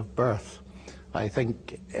accident of birth. I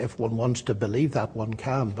think if one wants to believe that, one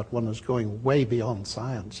can, but one is going way beyond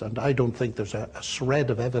science, and I don't think there's a shred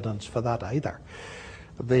of evidence for that either.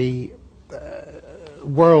 The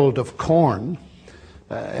world of corn,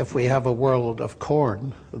 if we have a world of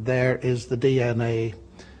corn, there is the DNA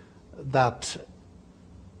that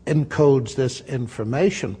encodes this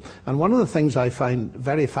information. And one of the things I find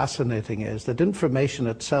very fascinating is that information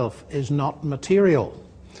itself is not material.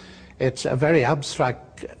 It's a very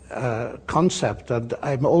abstract concept, and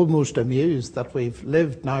I'm almost amused that we've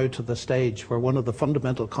lived now to the stage where one of the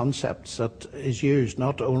fundamental concepts that is used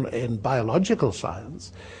not only in biological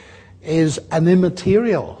science is an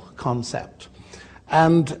immaterial concept.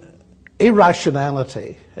 And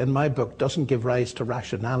irrationality, in my book, doesn't give rise to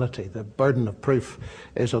rationality. The burden of proof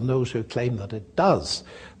is on those who claim that it does.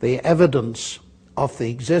 The evidence of the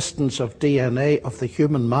existence of DNA, of the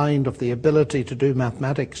human mind, of the ability to do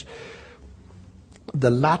mathematics, the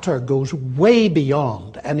latter goes way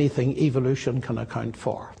beyond anything evolution can account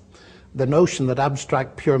for. The notion that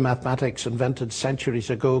abstract pure mathematics invented centuries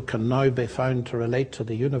ago can now be found to relate to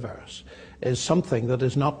the universe is something that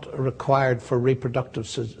is not required for reproductive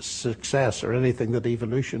success or anything that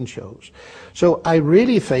evolution shows. So I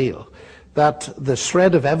really feel that the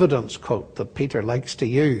shred of evidence quote that Peter likes to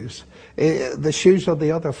use, the shoe's on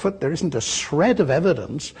the other foot. There isn't a shred of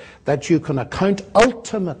evidence that you can account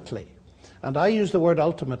ultimately. And I use the word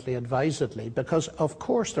ultimately advisedly because, of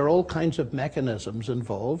course, there are all kinds of mechanisms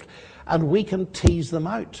involved, and we can tease them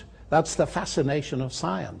out. That's the fascination of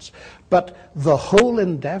science. But the whole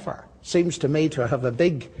endeavor seems to me to have a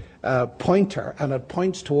big pointer, and it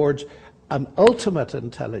points towards an ultimate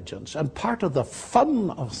intelligence. And part of the fun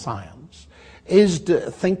of science is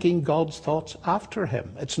thinking God's thoughts after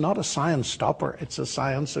him. It's not a science stopper, it's a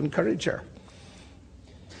science encourager.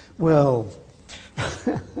 Well,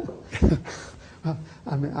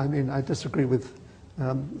 I mean, I disagree with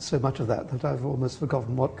so much of that I've almost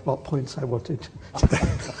forgotten what points I wanted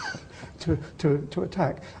to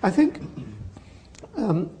attack. I think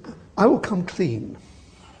I will come clean.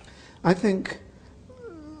 I think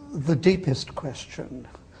the deepest question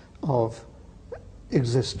of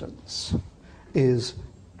existence is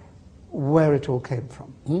where it all came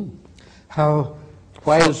from.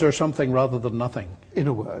 Why is there something rather than nothing? In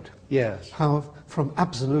a word. Yes. How from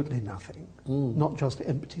absolutely nothing, not just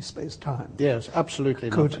empty space-time. Yes, absolutely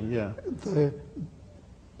nothing, yeah.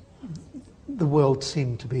 The world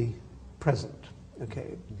seemed to be present,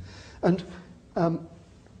 okay? And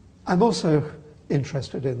I'm also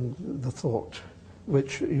interested in the thought,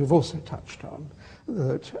 which you've also touched on,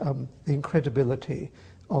 that the incredibility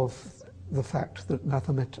of the fact that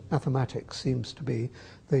mathematics seems to be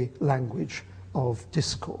the language of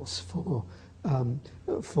discourse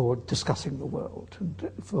for discussing the world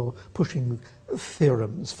and for pushing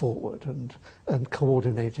theorems forward and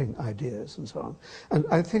coordinating ideas and so on. And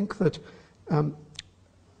I think that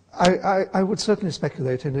I would certainly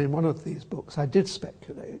speculate, and in one of these books I did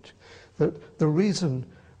speculate, that the reason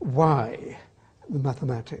why the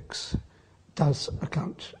mathematics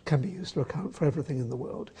can be used to account for everything in the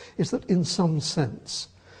world is that in some sense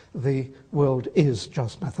the world is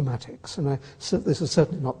just mathematics. And this is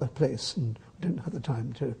certainly not the place, and we don't have the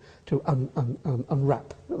time to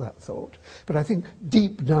unwrap that thought. But I think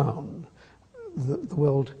deep down the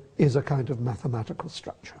world is a kind of mathematical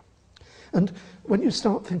structure. And when you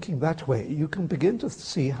start thinking that way, you can begin to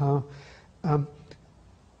see how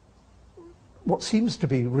what seems to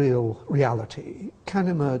be reality can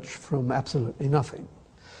emerge from absolutely nothing,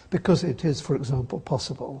 because it is, for example,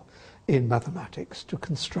 possible in mathematics to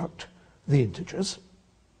construct the integers.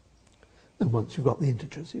 And once you've got the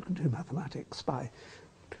integers, you can do mathematics by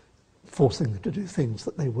forcing them to do things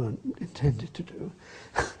that they weren't intended to do.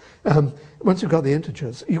 Once you've got the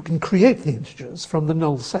integers, you can create the integers from the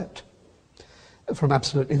null set, from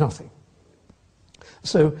absolutely nothing.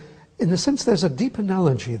 So, in a sense, there's a deep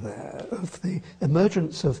analogy there of the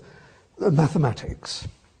emergence of mathematics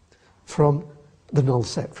from the null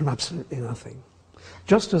set, from absolutely nothing.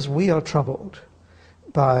 Just as we are troubled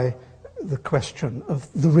by the question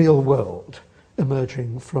of the real world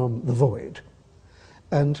emerging from the void.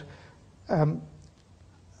 And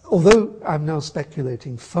although I'm now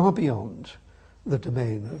speculating far beyond the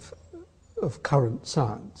domain of current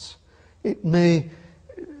science, it may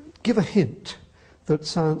give a hint that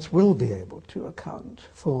science will be able to account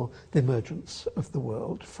for the emergence of the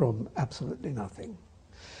world from absolutely nothing.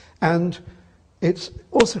 And it's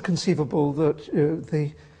also conceivable that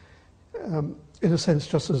in a sense,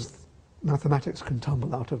 just as mathematics can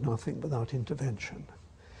tumble out of nothing without intervention,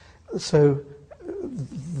 so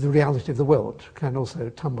the reality of the world can also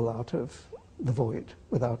tumble out of the void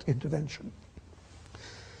without intervention.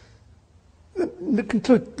 To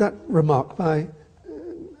conclude that remark by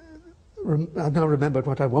I've now remembered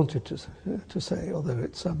what I wanted to say, although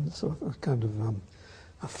it's sort of a kind of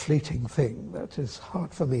a fleeting thing that is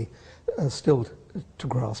hard for me still to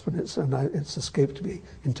grasp, and it's escaped me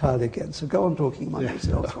entirely again. So go on talking among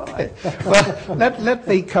yourselves. Okay. Well, let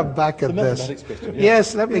me come back at this. Question, yeah.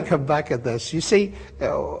 Yes, let me come back at this. You see,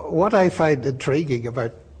 what I find intriguing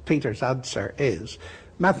about Peter's answer is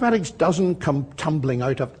mathematics doesn't come tumbling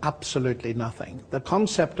out of absolutely nothing. The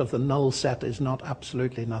concept of the null set is not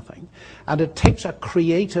absolutely nothing. And it takes a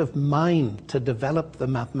creative mind to develop the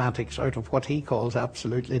mathematics out of what he calls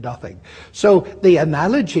absolutely nothing. So the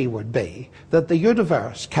analogy would be that the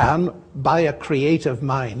universe can, by a creative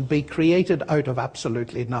mind, be created out of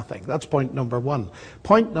absolutely nothing. That's point number one.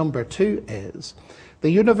 Point number two is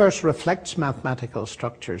the universe reflects mathematical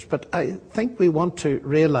structures, but I think we want to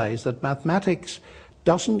realize that mathematics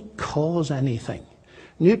doesn't cause anything.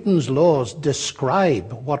 Newton's laws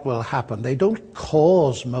describe what will happen. They don't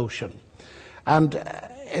cause motion. And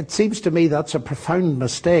it seems to me that's a profound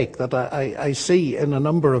mistake that I see in a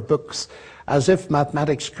number of books, as if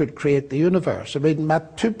mathematics could create the universe. I mean,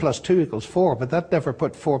 2 plus 2 equals 4, but that never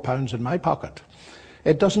put £4 in my pocket.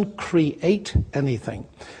 It doesn't create anything.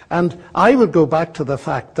 And I would go back to the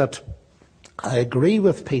fact that I agree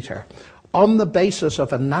with Peter. On the basis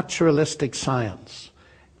of a naturalistic science,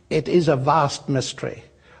 it is a vast mystery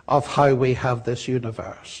of how we have this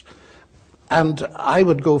universe. And I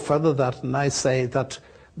would go further than that, and I say that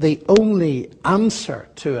the only answer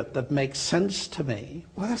to it that makes sense to me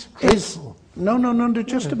is... No,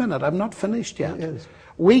 just a minute. I'm not finished yet.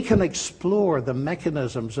 We can explore the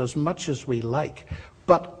mechanisms as much as we like,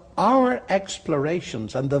 but our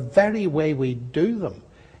explorations and the very way we do them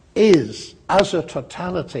is, as a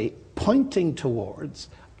totality, pointing towards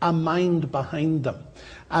a mind behind them.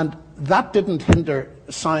 And that didn't hinder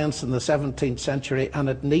science in the 17th century, and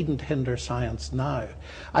it needn't hinder science now.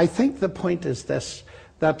 I think the point is this,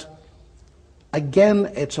 that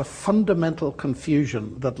again, it's a fundamental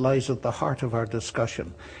confusion that lies at the heart of our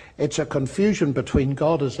discussion. It's a confusion between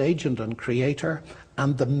God as agent and creator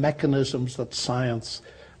and the mechanisms that science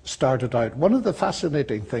started out. One of the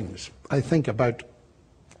fascinating things I think about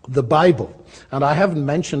the Bible, and I haven't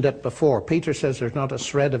mentioned it before, Peter says there's not a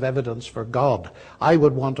shred of evidence for God. I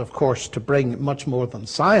would want, of course, to bring much more than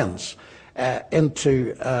science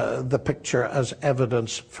into the picture as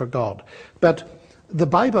evidence for God. But the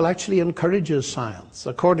Bible actually encourages science.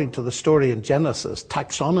 According to the story in Genesis,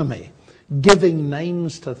 taxonomy, giving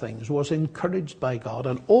names to things, was encouraged by God,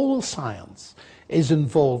 and all science is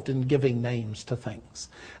involved in giving names to things.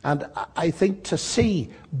 And I think to see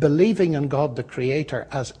believing in God the Creator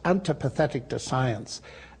as antipathetic to science,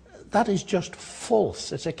 that is just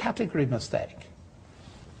false. It's a category mistake.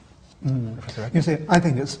 You see, I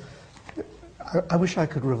think it's... I wish I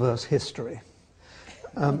could reverse history.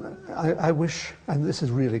 I wish, and this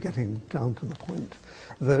is really getting down to the point,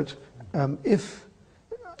 that if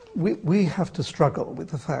we have to struggle with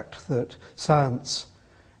the fact that science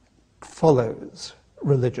follows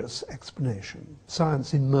religious explanation.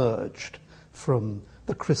 Science emerged from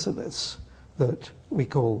the chrysalis that we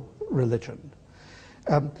call religion.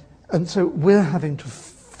 And so we're having to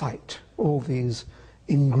fight all these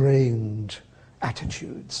ingrained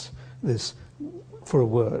attitudes, this, for a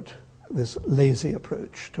word, this lazy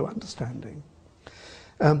approach to understanding.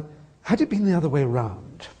 Had it been the other way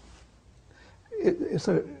around,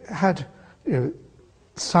 had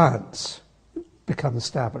science become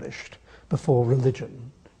established before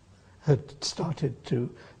religion had started to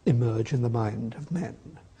emerge in the mind of men,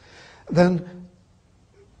 then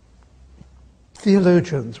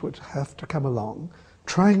theologians would have to come along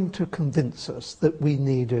trying to convince us that we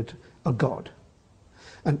needed a God.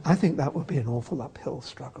 And I think that would be an awful uphill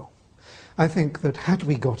struggle. I think that had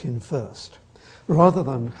we got in first, rather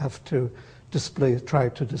than have to try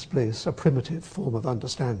to displace a primitive form of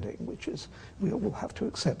understanding, which is we all have to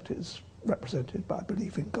accept is represented by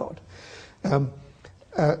belief in God,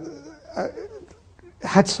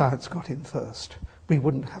 had science got in first, we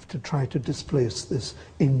wouldn't have to try to displace this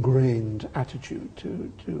ingrained attitude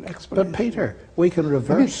to explanation. But Peter, we can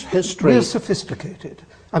reverse history. We're sophisticated.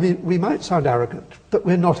 I mean, we might sound arrogant, but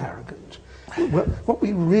we're not arrogant. What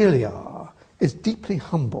we really are is deeply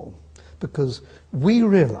humble, because we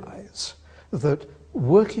realize that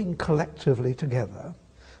working collectively together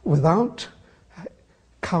without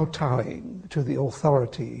kowtowing to the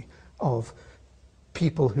authority of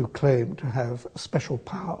people who claim to have special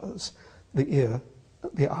powers, the ear,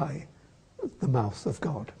 the eye, the mouth of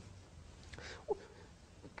God.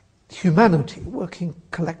 Humanity, working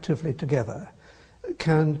collectively together,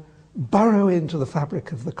 can burrow into the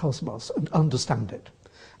fabric of the cosmos and understand it,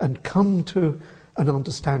 and come to an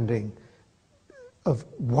understanding of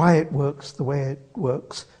why it works the way it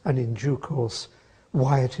works, and in due course,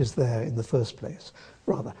 why it is there in the first place,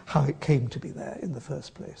 rather, how it came to be there in the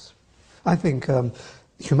first place. I think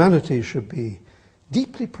humanity should be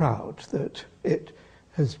deeply proud that it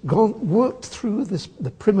has worked through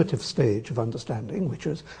the primitive stage of understanding, which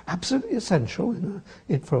is absolutely essential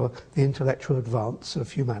for the intellectual advance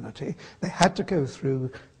of humanity. They had to go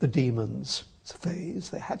through the demons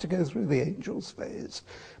phase, they had to go through the angels phase,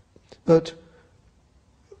 but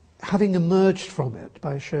having emerged from it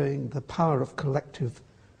by showing the power of collective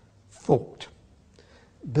thought,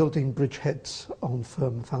 building bridgeheads on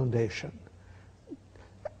firm foundation,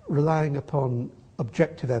 relying upon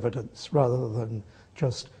objective evidence rather than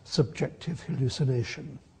just subjective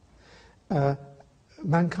hallucination.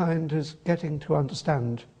 Mankind is getting to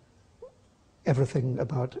understand everything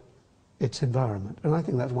about its environment. And I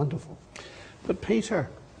think that's wonderful. But Peter,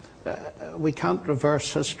 we can't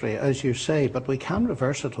reverse history, as you say, but we can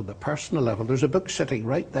reverse it on the personal level. There's a book sitting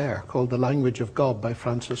right there called The Language of God by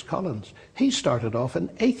Francis Collins. He started off in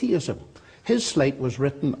atheism. His slate was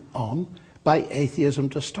written on by atheism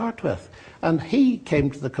to start with. And he came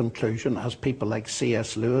to the conclusion, as people like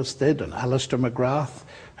C.S. Lewis did, and Alistair McGrath,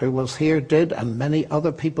 who was here, did, and many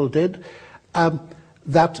other people did,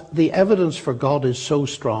 that the evidence for God is so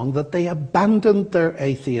strong that they abandoned their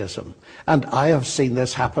atheism. And I have seen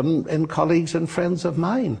this happen in colleagues and friends of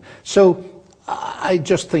mine. So I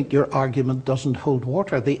just think your argument doesn't hold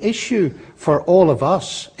water. The issue for all of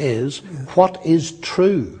us is what is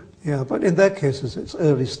true. Yeah, but in their cases, it's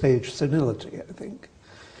early stage senility, I think.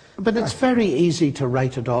 But it's very easy to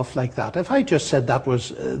write it off like that. If I just said that was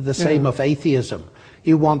the same of atheism,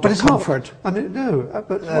 you want but a comfort. Not, I mean, no,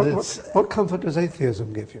 but what comfort does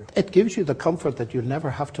atheism give you? It gives you the comfort that you'll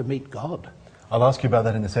never have to meet God. I'll ask you about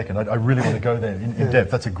that in a second. I really want to go there in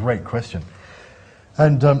depth. That's a great question.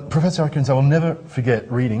 And Professor Atkins, I will never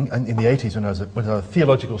forget reading, in the 80s when I was a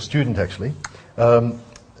theological student actually,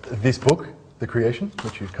 this book, The Creation,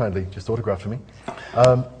 which you've kindly just autographed for me.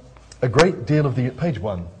 A great deal of the, page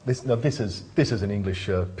 1, this is an English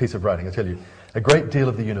piece of writing, I tell you. A great deal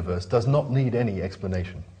of the universe does not need any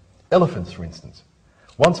explanation. Elephants, for instance.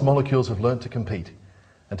 Once molecules have learnt to compete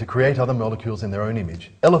and to create other molecules in their own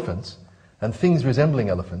image, elephants and things resembling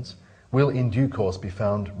elephants will in due course be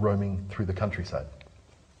found roaming through the countryside.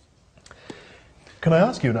 Can I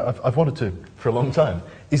ask you, and I've wanted to for a long time,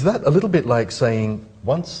 is that a little bit like saying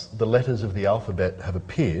once the letters of the alphabet have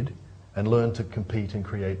appeared and learned to compete and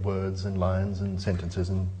create words and lines and sentences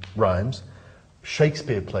and rhymes,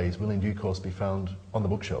 Shakespeare plays will in due course be found on the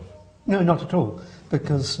bookshelf? No, not at all,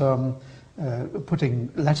 because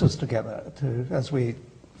putting letters together, as we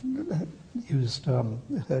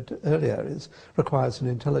heard earlier, requires an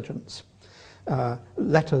intelligence.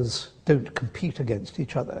 Letters don't compete against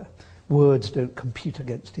each other. Words don't compete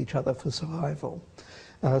against each other for survival.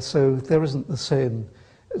 So there isn't the same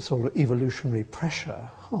sort of evolutionary pressure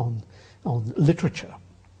on literature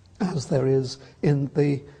as there is in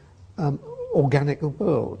the organic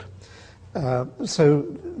world. So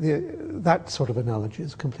that sort of analogy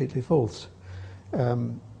is completely false.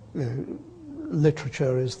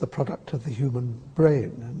 Literature is the product of the human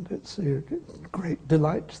brain, and it's a great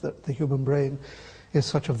delight that the human brain is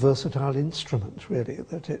such a versatile instrument, really,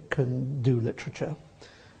 that it can do literature,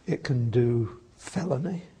 it can do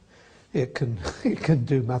felony, it can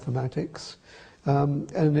do mathematics,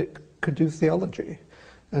 and it can do theology,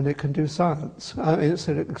 and it can do science. I mean, it's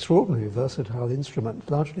an extraordinarily versatile instrument,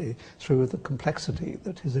 largely through the complexity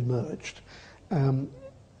that has emerged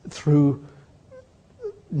through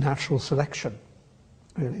natural selection,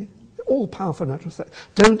 really. All-powerful natural selection.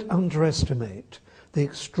 Don't underestimate the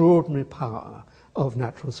extraordinary power of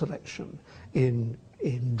natural selection in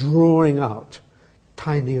drawing out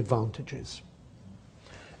tiny advantages.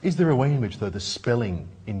 Is there a way in which, though, the spelling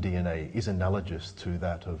in DNA is analogous to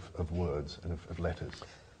that of words and of letters?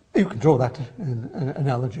 You can draw that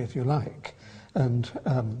analogy if you like, and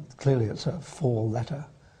clearly it's a 4-letter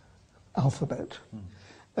alphabet.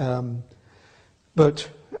 But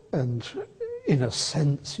in a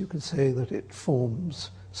sense, you could say that it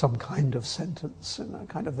forms some kind of sentence in a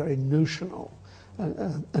kind of very notional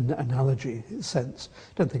an analogy sense.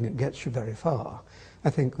 I don't think it gets you very far. I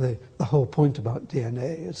think the whole point about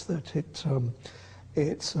DNA is that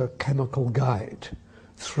it's a chemical guide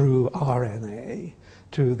through RNA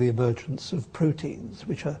to the emergence of proteins,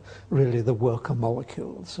 which are really the worker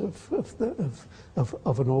molecules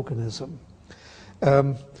of an organism.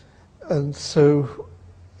 And so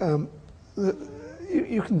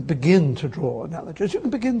you can begin to draw analogies. You can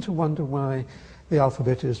begin to wonder why the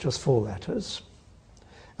alphabet is just 4 letters.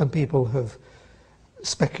 And people have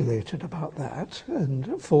speculated about that.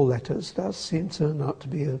 And 4 letters does seem to turn out to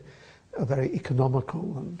be a very economical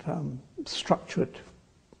and structured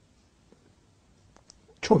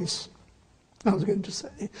choice. I was going to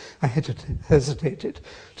say, I hesitated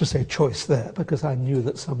to say choice there because I knew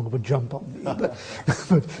that someone would jump on me.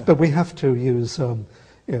 But we have to use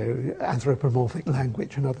anthropomorphic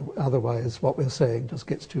language, and otherwise what we're saying just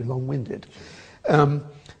gets too long-winded.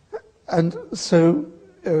 And so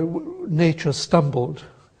nature stumbled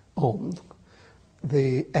on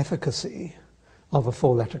the efficacy of a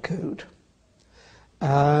 4-letter code,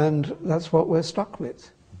 and that's what we're stuck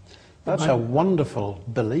with. That's a wonderful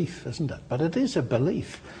belief, isn't it? But it is a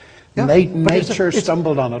belief. Yeah, nature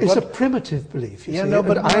stumbled on it. It's a primitive belief, you see. No,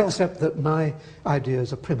 but I accept that my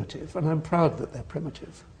ideas are primitive, and I'm proud that they're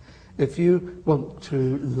primitive. if you want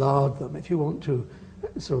to lard them, if you want to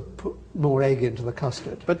sort of put more egg into the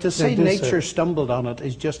custard. But to say then do nature so. stumbled on it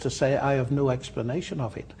is just to say I have no explanation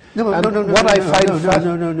of it. No.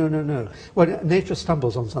 When nature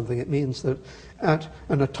stumbles on something, it means that at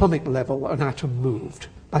an atomic level, an atom moved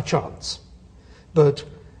by chance. But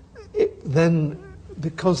then,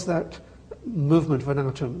 because that movement of an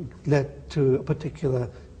atom led to a particular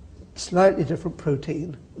slightly different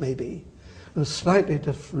protein, maybe, and a slightly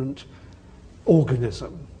different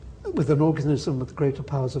organism, with an organism with greater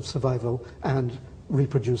powers of survival and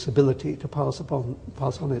reproducibility to pass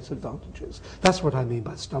on its advantages. That's what I mean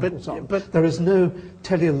by stumbles on. But there is no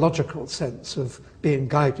teleological sense of being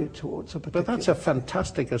guided towards a particular... But that's a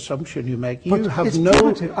fantastic assumption you make. But You have it's no,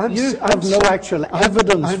 primitive. actual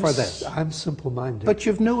evidence for this. I'm simple-minded. But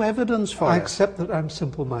you've no evidence for I it. accept that I'm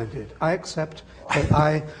simple-minded. I accept that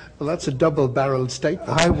I... Well, that's a double-barreled statement.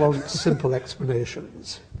 I want simple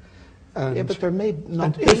explanations. And, yeah, but there may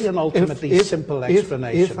not be an ultimately simple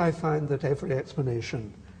explanation. If I find that every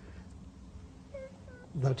explanation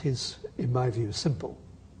that is, in my view, simple,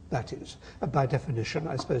 that is, by definition,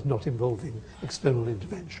 I suppose, not involving external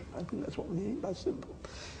intervention. I think that's what we mean by simple.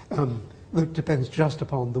 It depends just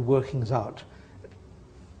upon the workings out,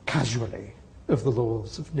 casually, of the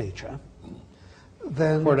laws of nature.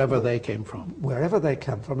 Then wherever they came from. Wherever they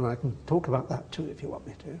come from, and I can talk about that too if you want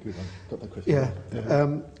me to. Good one. Got that question.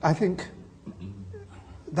 Yeah. I think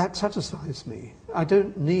that satisfies me. I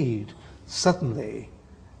don't need suddenly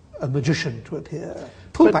a magician to appear,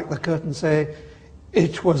 pull back the curtain and say,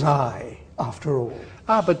 it was I, after all.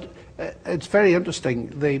 But it's very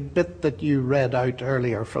interesting, the bit that you read out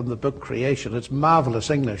earlier from the book Creation. It's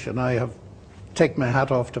marvellous English, and I have taken my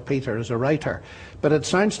hat off to Peter as a writer, but it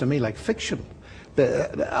sounds to me like fiction.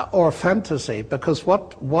 Or fantasy, because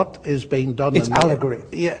what is being done... It's allegory.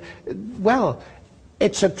 Well,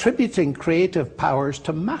 it's attributing creative powers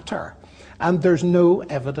to matter. And there's no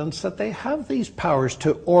evidence that they have these powers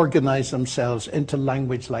to organize themselves into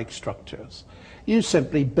language-like structures. You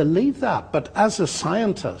simply believe that. But as a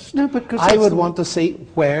scientist, I would want to see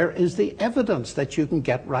where is the evidence that you can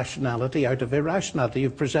get rationality out of irrationality.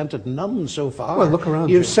 You've presented none so far. Well, look around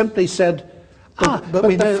You've simply said... But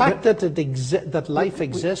the fact that life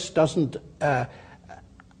exists doesn't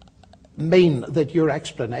mean that your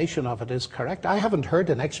explanation of it is correct. I haven't heard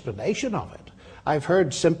an explanation of it. I've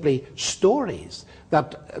heard simply stories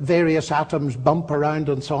that various atoms bump around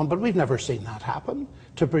and so on, but we've never seen that happen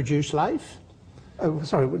to produce life. Oh,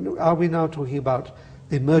 sorry, are we now talking about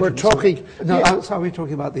the emergence? We're talking... Are we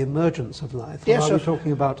talking about the emergence of life? Or are we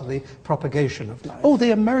talking about the propagation of life? Oh,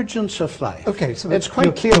 the emergence of life. Okay, so it's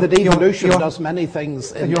quite clear that evolution does many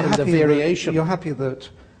things in the variation. You're happy that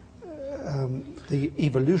the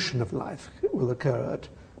evolution of life will occur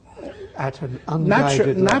at an unguided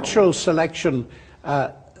level. Natural selection,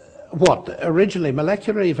 originally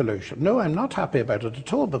molecular evolution? No, I'm not happy about it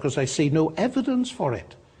at all, because I see no evidence for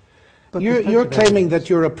it. But you're claiming that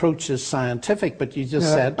your approach is scientific, but you just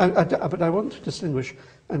said... But I want to distinguish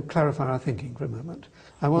and clarify our thinking for a moment.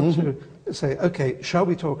 I want to say, okay, shall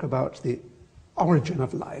we talk about the origin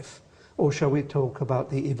of life, or shall we talk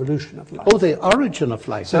about the evolution of life? Oh, the origin of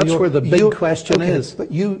life. So that's where the big question is.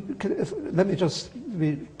 But let me just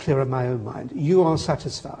be clear in my own mind. You are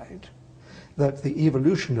satisfied that the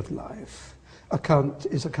evolution of life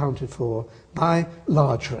is accounted for by,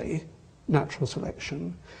 largely, natural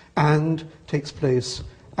selection, and takes place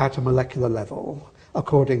at a molecular level,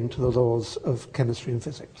 according to the laws of chemistry and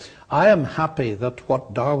physics. I am happy that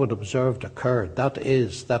what Darwin observed occurred. That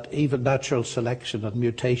is, that even natural selection and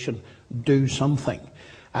mutation do something.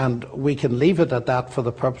 And we can leave it at that for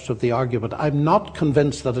the purpose of the argument. I'm not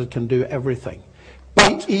convinced that it can do everything.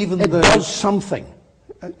 But it does something.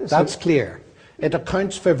 That's clear. It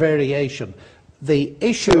accounts for variation. The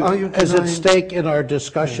issue is at stake in our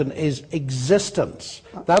discussion is existence.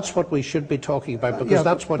 That's what we should be talking about, because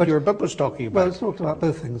that's what your book was talking about. Well, it's talked about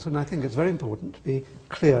both things, and I think it's very important to be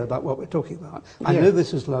clear about what we're talking about. I know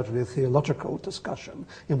this is largely a theological discussion,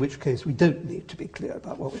 in which case we don't need to be clear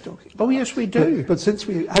about what we're talking about. Oh, yes, we do. But since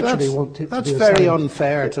we actually want it to be That's very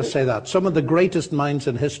unfair to say that. Some of the greatest minds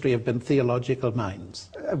in history have been theological minds.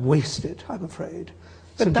 Wasted, I'm afraid.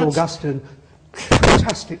 St. Augustine...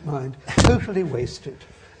 Fantastic mind, totally wasted.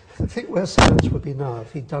 I think where science would be now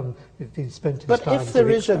if he'd spent his time... But if there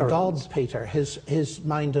is a God, Peter, his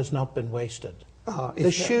mind has not been wasted. The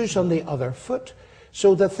shoe's on the other foot.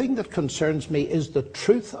 So the thing that concerns me is the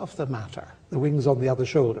truth of the matter. The wings on the other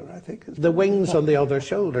shoulder, I think. The wings on the other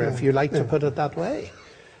shoulder, if you like to put it that way.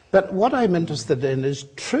 But what I'm interested in is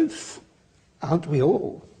truth. Aren't we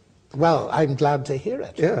all? Well, I'm glad to hear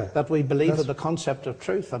it, Yeah. that we believe in the concept of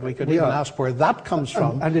truth, and we could even ask where that comes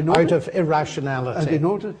from, out of irrationality. And in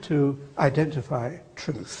order to identify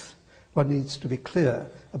truth, one needs to be clear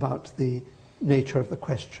about the nature of the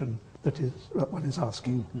question that one is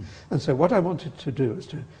asking. Mm-hmm. And so what I wanted to do is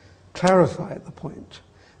to clarify the point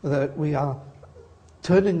that we are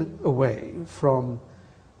turning away from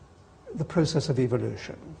the process of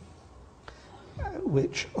evolution,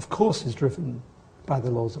 which of course is driven by the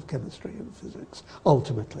laws of chemistry and physics,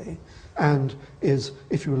 ultimately, and is,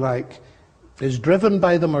 if you like... Is driven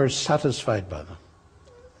by them or is satisfied by them?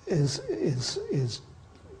 Is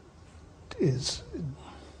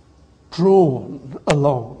drawn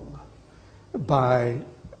along by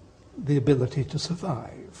the ability to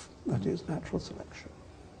survive, that is, natural selection.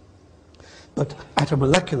 But at a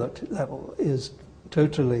molecular level is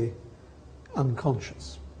totally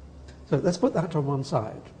unconscious. So let's put that on one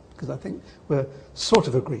side, because I think we're sort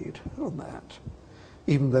of agreed on that,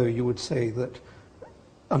 even though you would say that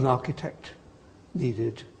an architect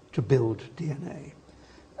needed to build DNA.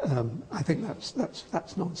 I think that's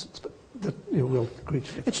nonsense, but we'll agree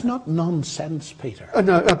to it. It's not nonsense, Peter.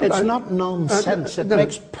 It's not nonsense. It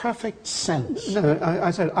makes perfect sense. No,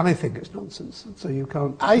 I said I think it's nonsense, so you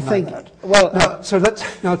can't. I think that. Well, so let's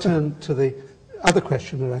now turn to the other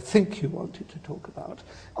question that I think you wanted to talk about,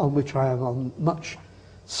 on which I am on much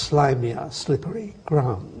slimier, slippery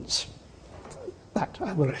grounds. That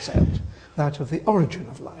I will accept. That of the origin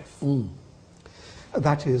of life. Mm.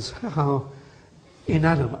 That is how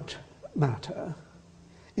inanimate matter,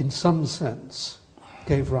 in some sense,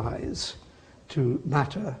 gave rise to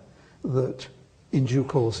matter that in due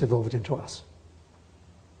course evolved into us.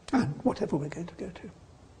 And whatever we're going to go to.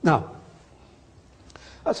 Now,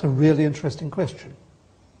 that's a really interesting question.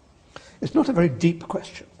 It's not a very deep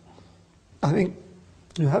question. I think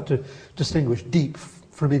you have to distinguish deep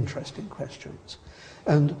from interesting questions.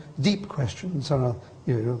 And deep questions are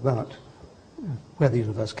about where the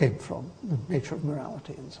universe came from, the nature of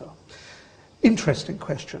morality and so on. Interesting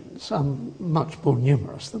questions are much more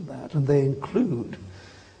numerous than that, and they include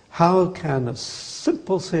how can a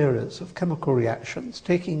simple series of chemical reactions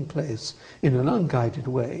taking place in an unguided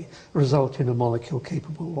way result in a molecule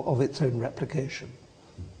capable of its own replication?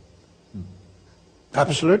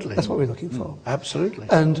 Absolutely. That's what we're looking for. Absolutely.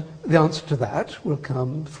 And the answer to that will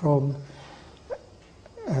come from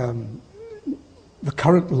the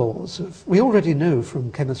current laws of... We already know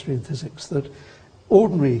from chemistry and physics that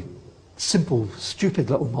ordinary, simple,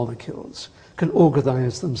 stupid little molecules can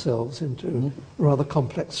organize themselves into rather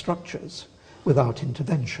complex structures without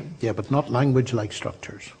intervention. Yeah, but not language-like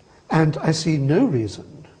structures. And I see no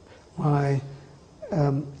reason why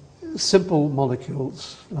simple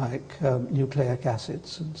molecules like nucleic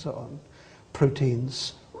acids and so on,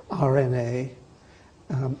 proteins, RNA,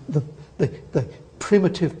 the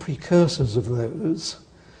primitive precursors of those,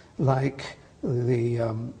 like the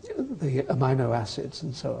amino acids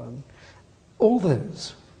and so on, all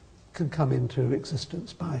those can come into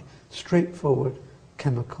existence by straightforward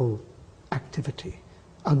chemical activity,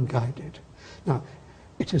 unguided. Now,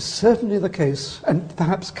 it is certainly the case, and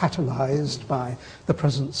perhaps catalyzed by the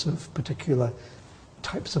presence of particular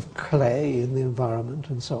types of clay in the environment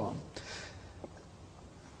and so on.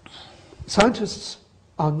 Scientists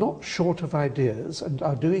are not short of ideas and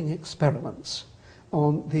are doing experiments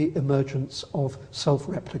on the emergence of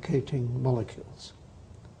self-replicating molecules.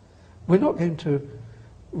 We're not going to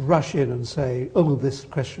rush in and say, oh, this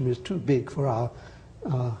question is too big for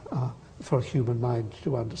for a human mind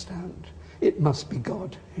to understand. It must be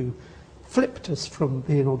God who flipped us from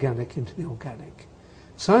the inorganic into the organic.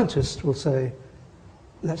 Scientists will say,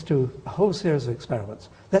 let's do a whole series of experiments.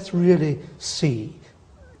 Let's really see,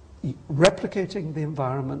 replicating the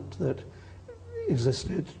environment that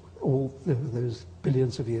existed all those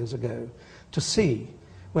billions of years ago, to see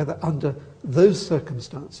whether under those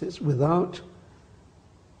circumstances, without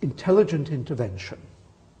intelligent intervention,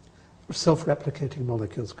 self-replicating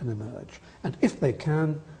molecules can emerge. And if they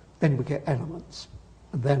can, then we get elements.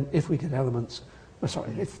 And then if we get elements,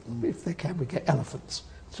 if they can, we get elephants,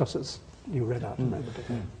 just as you read out a moment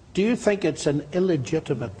ago. Do you think it's an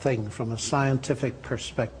illegitimate thing from a scientific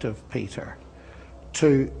perspective, Peter,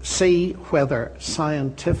 to see whether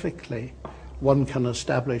scientifically one can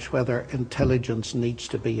establish whether intelligence needs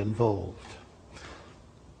to be involved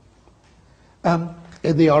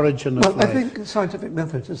in the origin of life? Well, I think scientific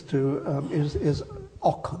method is is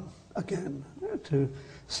Occam again, to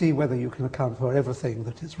see whether you can account for everything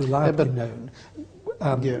that is reliably known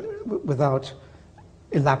without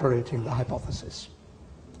elaborating the hypothesis.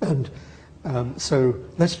 And So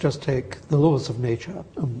let's just take the laws of nature.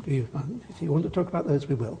 If you want to talk about those,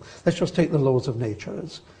 we will. Let's just take the laws of nature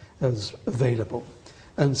as available,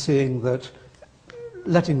 and seeing that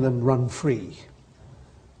letting them run free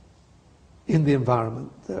in the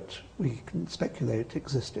environment that we can speculate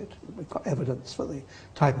existed. We've got evidence for the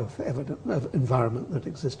type of environment that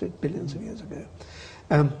existed billions of years ago.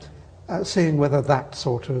 Seeing whether that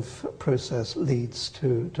sort of process leads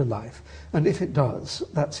to life. And if it does,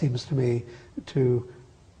 that seems to me to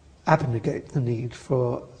abnegate the need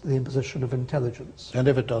for the imposition of intelligence. And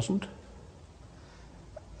if it doesn't?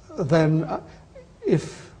 Then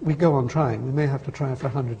if we go on trying, we may have to try for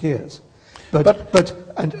 100 years.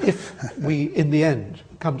 And if we, in the end,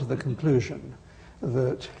 come to the conclusion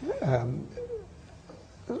that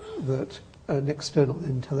that an external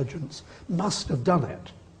intelligence must have done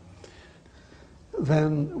it,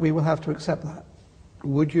 then we will have to accept that.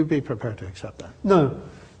 Would you be prepared to accept that? No,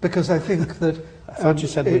 because I think that... I thought you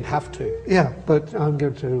said we'd have to. Yeah, but I'm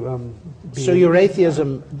going to So your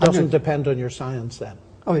atheism doesn't depend on your science then?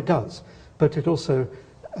 Oh, it does. But it also,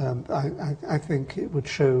 I think it would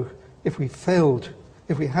show, if we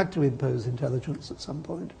had to impose intelligence at some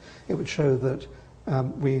point, it would show that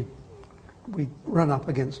we run up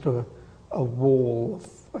against a wall of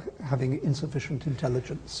having insufficient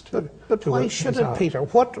intelligence to... But why should it, Peter?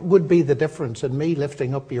 What would be the difference in me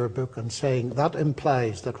lifting up your book and saying that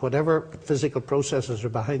implies that whatever physical processes are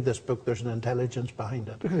behind this book, there's an intelligence behind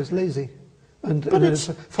it? Because it's lazy. And it's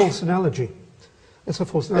a false analogy. It's a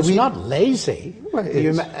false analogy. It's not lazy. Well, it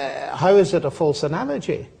is. How is it a false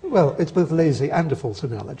analogy? Well, it's both lazy and a false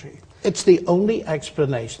analogy. It's the only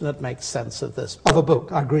explanation that makes sense of this book. Of a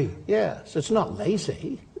book, I agree. Yes, it's not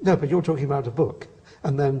lazy. No, but you're talking about a book.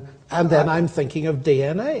 And then I'm thinking of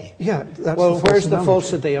DNA. Yeah, that's well, the where's false the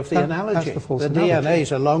falsity of the analogy? That's the false analogy. DNA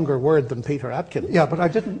is a longer word than Peter Atkins. Yeah, but I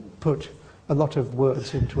didn't put a lot of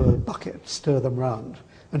words into a bucket, stir them round,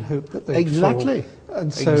 and hope that they exactly. fall.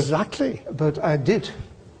 And so, exactly. But I did,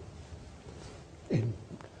 in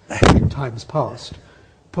times past,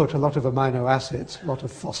 put a lot of amino acids, a lot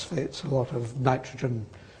of phosphates, a lot of nitrogen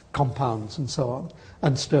compounds, and so on,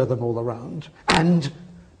 and stir them all around. And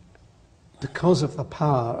because of the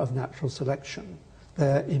power of natural selection,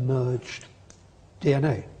 there emerged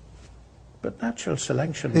DNA. But natural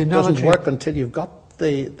selection doesn't work until you've got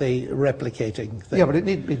the replicating thing. Yeah, but it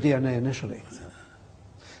needed to be DNA initially.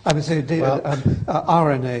 I would say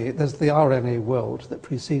RNA, there's the RNA world that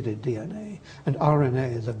preceded DNA, and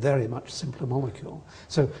RNA is a very much simpler molecule.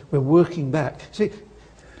 So we're working back. See,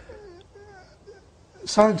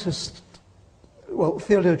 scientists, well,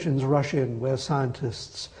 theologians rush in where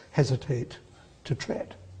scientists hesitate to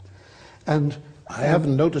tread. And I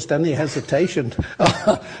haven't noticed any hesitation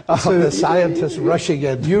of the scientists rushing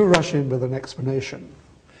in. You rush in with an explanation,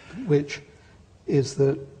 which is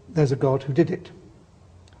that there's a God who did it.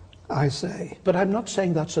 I say. But I'm not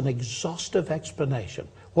saying that's an exhaustive explanation.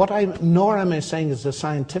 Nor am I saying it's a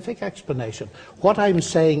scientific explanation. What I'm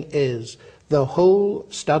saying is the whole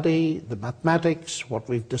study, the mathematics, what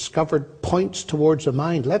we've discovered points towards a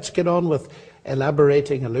mind. Let's get on with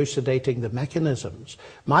elaborating, elucidating the mechanisms.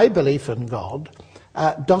 My belief in God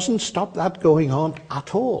doesn't stop that going on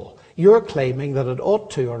at all. You're claiming that it ought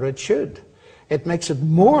to or it should. It makes it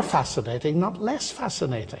more fascinating, not less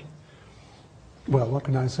fascinating. Well, what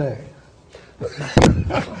can I say?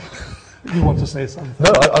 You want to say something?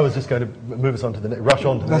 No, I was just going to move us on to the rush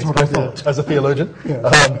on to the next question as a theologian.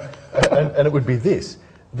 Yeah. And it would be this.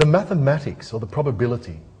 The mathematics or the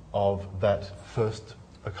probability of that first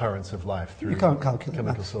occurrence of life through chemical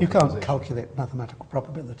self-organization. You can't calculate mathematical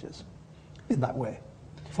probabilities in that way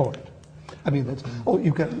for it. I mean,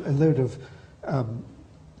 you get a load of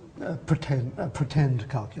pretend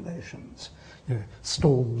calculations. You know,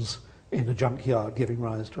 storms in a junkyard giving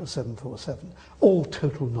rise to a 747. All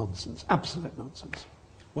total nonsense, absolute nonsense.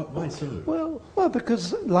 Why so? Well,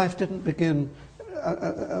 because life didn't begin.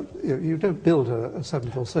 You don't build a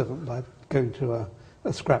 747 by going to a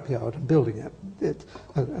scrapyard and building it.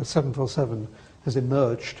 A 747 has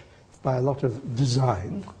emerged by a lot of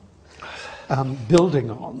design,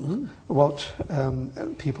 building on what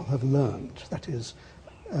people have learned, that is,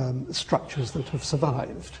 structures that have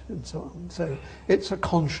survived and so on. So it's a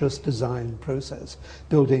conscious design process,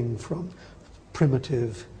 building from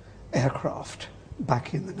primitive aircraft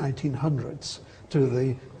back in the 1900s to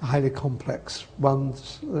the highly complex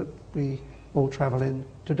ones that we all travel in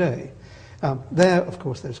today. There, of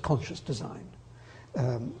course, there's conscious design.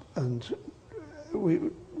 And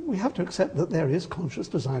we have to accept that there is conscious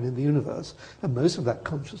design in the universe, and most of that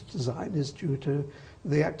conscious design is due to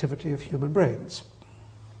the activity of human brains.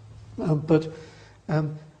 But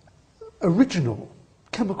original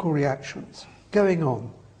chemical reactions going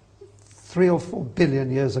on 3 or 4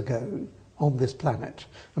 billion years ago on this planet,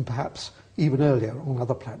 and perhaps even earlier on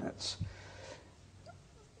other planets,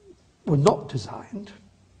 were not designed.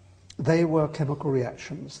 They were chemical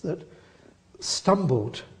reactions that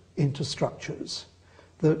stumbled into structures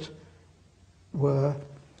that were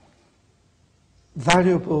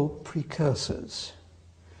valuable precursors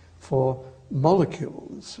for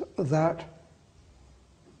molecules that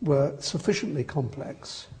were sufficiently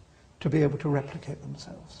complex to be able to replicate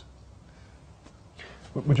themselves.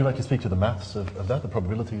 Would you like to speak to the maths of that, the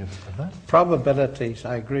probability of that? Probabilities,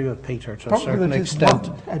 I agree with Peter to a certain extent.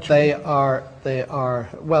 They are,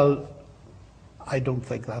 well, I don't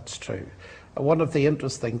think that's true. One of the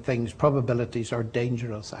interesting things, probabilities are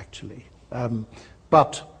dangerous actually.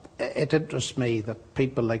 But it interests me that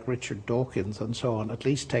people like Richard Dawkins and so on at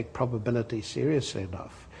least take probability seriously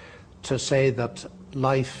enough to say that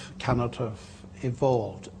life cannot have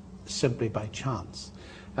evolved simply by chance.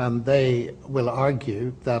 And they will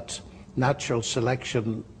argue that natural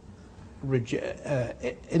selection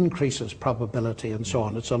increases probability and so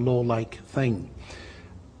on. It's a law-like thing.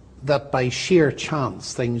 That by sheer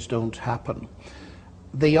chance things don't happen.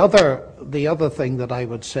 The other thing that I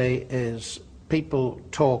would say is people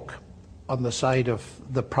talk on the side of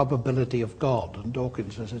the probability of God, and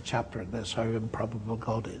Dawkins has a chapter in this, how improbable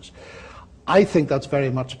God is. I think that's very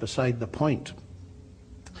much beside the point.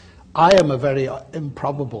 I am a very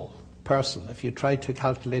improbable person. If you try to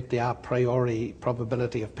calculate the a priori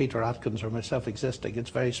probability of Peter Atkins or myself existing, it's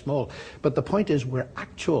very small. But the point is we're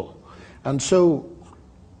actual. And so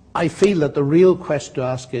I feel that the real question to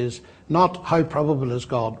ask is not how probable is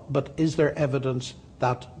God, but is there evidence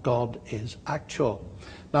that God is actual?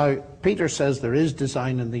 Now, Peter says there is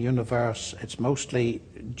design in the universe. It's mostly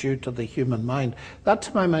due to the human mind. That,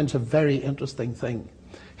 to my mind, is a very interesting thing.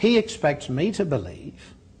 He expects me to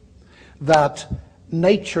believe that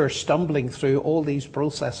nature stumbling through all these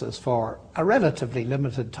processes for a relatively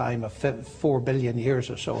limited time of 4 billion years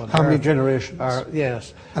or so. How many generations?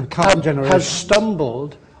 Yes. And current generations. Has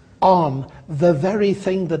stumbled on the very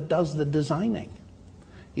thing that does the designing,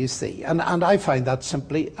 you see. And I find that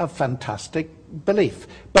simply a fantastic belief.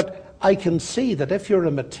 But I can see that if you're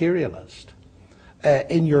a materialist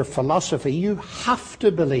in your philosophy, you have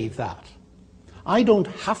to believe that. I don't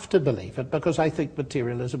have to believe it because I think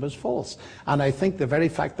materialism is false. And I think the very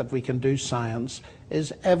fact that we can do science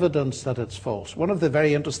is evidence that it's false. One of the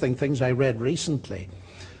very interesting things I read recently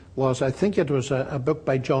was, I think it was a book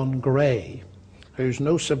by John Gray, who's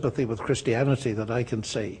no sympathy with Christianity that I can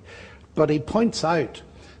see. But he points out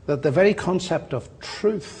that the very concept of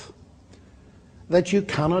truth, that you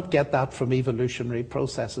cannot get that from evolutionary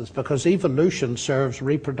processes because evolution serves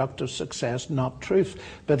reproductive success, not truth.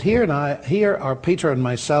 But here are Peter and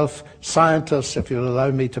myself, scientists, if you'll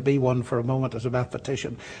allow me to be one for a moment as a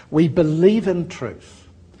mathematician. We believe in truth.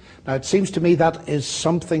 Now it seems to me that is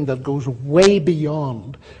something that goes way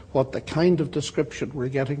beyond what the kind of description we're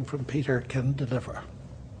getting from Peter can deliver.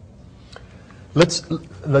 Let's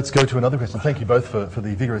go to another question. Thank you both for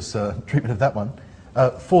the vigorous treatment of that one.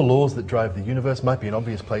 4 laws that drive the universe might be an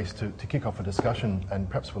obvious place to kick off a discussion, and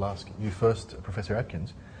perhaps we'll ask you first, Professor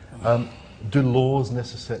Atkins. Do laws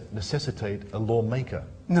necessitate a lawmaker?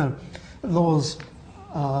 No. Laws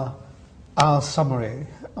are our summary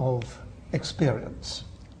of experience.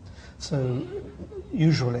 So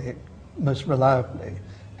usually, most reliably,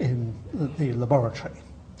 in the laboratory,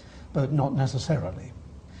 but not necessarily.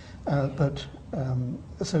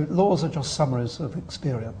 So laws are just summaries of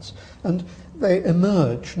experience, and they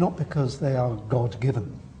emerge not because they are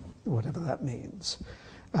God-given, whatever that means,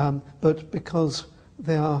 but because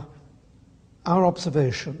they are our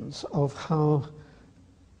observations of how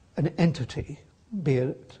an entity, be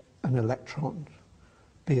it an electron,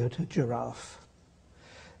 be it a giraffe,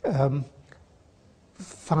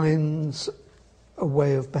 finds a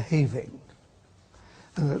way of behaving.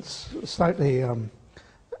 And it's slightly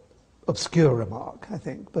obscure remark, I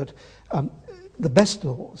think, but the best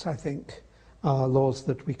laws, I think, are laws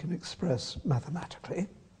that we can express mathematically.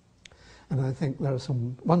 And I think there are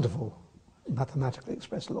some wonderful mathematically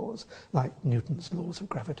expressed laws, like Newton's laws of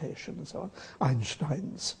gravitation and so on,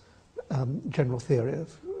 Einstein's general theory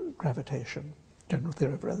of gravitation, general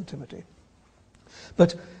theory of relativity.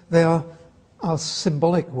 But they are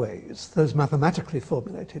symbolic ways, those mathematically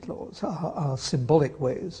formulated laws are symbolic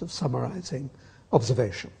ways of summarizing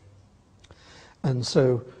observation. And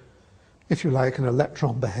so, if you like, an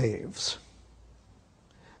electron behaves.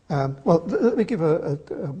 Well, let me give a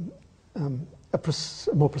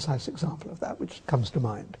more precise example of that, which comes to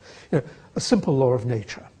mind. You know, a simple law of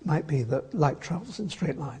nature might be that light travels in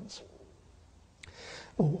straight lines.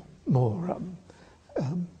 Or more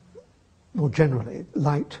generally,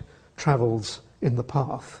 light travels in the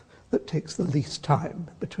path that takes the least time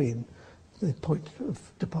between the point of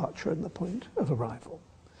departure and the point of arrival.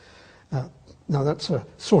 Now that's a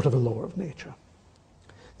sort of a law of nature.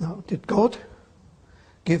 Now, did God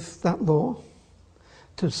give that law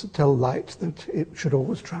to tell light that it should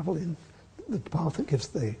always travel in the path that gives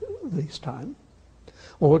the least time?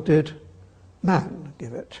 Or did man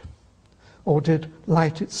give it? Or did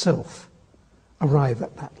light itself arrive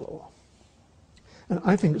at that law? And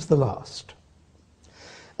I think it's the last.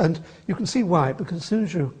 And you can see why, because as soon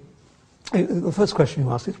as the first question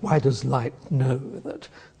you ask is, why does light know that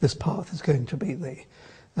this path is going to be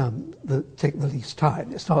take the least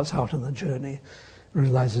time? It starts out on the journey,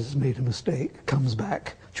 realizes it's made a mistake, comes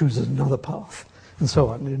back, chooses another path, and so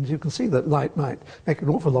on. And you can see that light might make an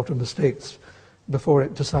awful lot of mistakes before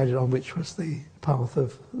it decided on which was the path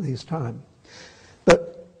of least time.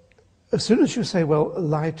 But as soon as you say, well,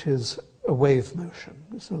 light is a wave motion,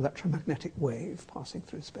 it's an electromagnetic wave passing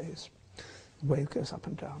through space, the wave goes up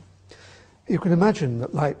and down. You can imagine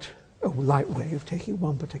that a light wave taking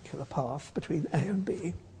one particular path between A and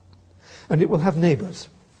B, and it will have neighbours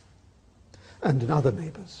and other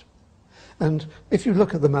neighbours. And if you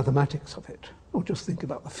look at the mathematics of it, or just think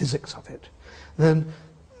about the physics of it, then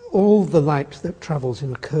all the light that travels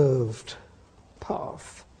in a curved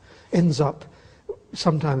path ends up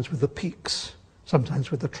sometimes with the peaks,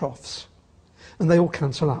 sometimes with the troughs, and they all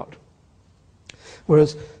cancel out.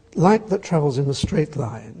 Whereas light that travels in a straight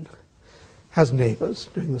line has neighbours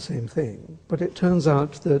doing the same thing, but it turns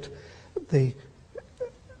out that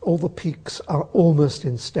all the peaks are almost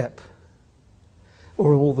in step,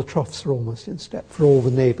 or all the troughs are almost in step for all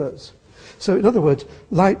the neighbours. So in other words,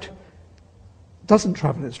 light doesn't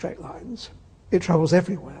travel in straight lines, it travels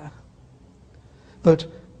everywhere, but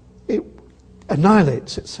it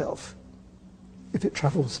annihilates itself if it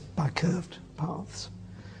travels by curved paths.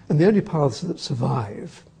 And the only paths that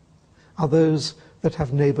survive are those that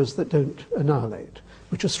have neighbours that don't annihilate,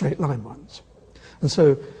 which are straight line ones. And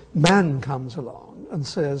so man comes along and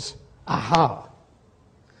says, aha,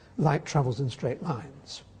 light travels in straight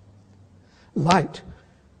lines. Light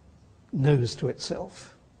knows to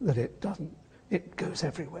itself that it doesn't. It goes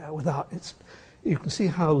everywhere without its... You can see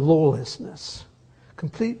how lawlessness,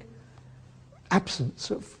 complete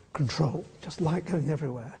absence of control, just light going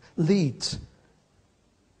everywhere, leads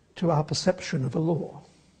to our perception of a law.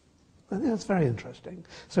 I think that's very interesting.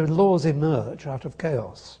 So laws emerge out of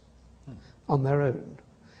chaos on their own.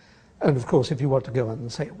 And of course, if you want to go on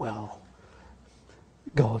and say, well,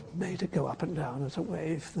 God made it go up and down as a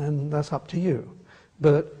wave, then that's up to you.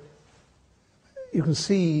 But you can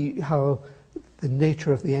see how the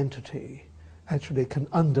nature of the entity actually can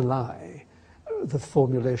underlie the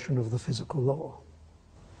formulation of the physical law.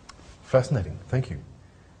 Fascinating. Thank you.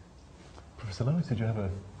 Professor Lennox, did you have a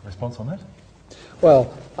response on that?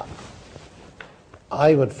 Well,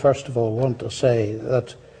 I would first of all want to say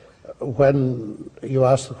that when you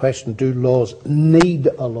ask the question, do laws need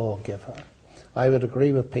a lawgiver? I would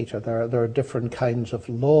agree with Peter. There are different kinds of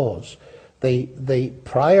laws. The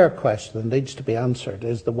prior question that needs to be answered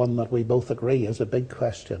is the one that we both agree is a big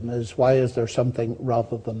question, is why is there something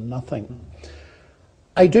rather than nothing?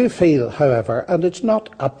 I do feel, however, and it's not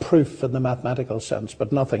a proof in the mathematical sense,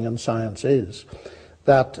 but nothing in science is,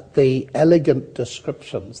 that the elegant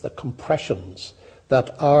descriptions, the compressions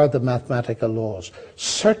that are the mathematical laws,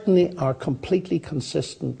 certainly are completely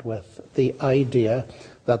consistent with the idea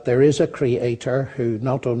that there is a creator who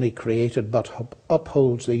not only created but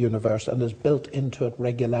upholds the universe and has built into it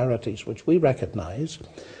regularities which we recognize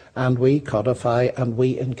and we codify and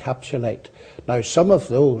we encapsulate. Now, some of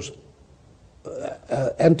those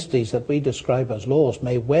entities that we describe as laws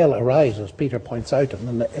may well arise, as Peter points out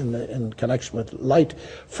in connection with light,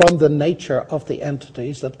 from the nature of the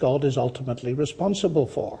entities that God is ultimately responsible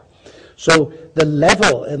for. So the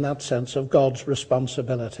level, in that sense, of God's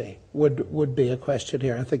responsibility would be a question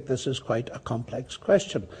here. I think this is quite a complex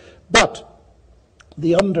question. But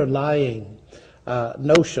the underlying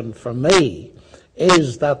notion for me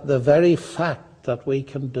is that the very fact that we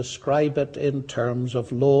can describe it in terms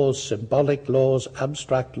of laws, symbolic laws,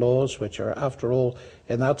 abstract laws, which are, after all,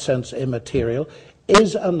 in that sense, immaterial,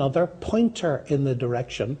 is another pointer in the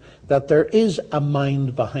direction that there is a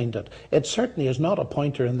mind behind it. It certainly is not a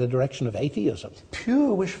pointer in the direction of atheism.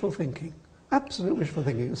 Pure wishful thinking, absolute wishful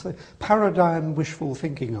thinking. It's a paradigm wishful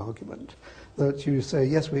thinking argument that you say,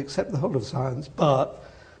 yes, we accept the whole of science, but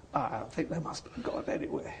I think there must be God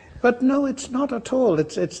anyway. But no, it's not at all.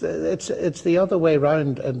 It's the other way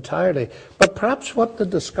round entirely. But perhaps what the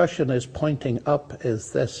discussion is pointing up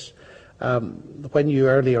is this. When you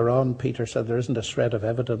earlier on, Peter, said there isn't a shred of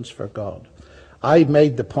evidence for God, I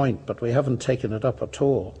made the point, but we haven't taken it up at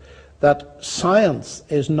all, that science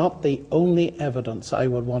is not the only evidence I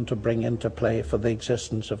would want to bring into play for the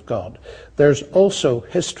existence of God. There's also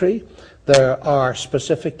history. There are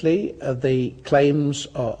specifically the claims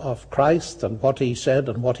of Christ and what he said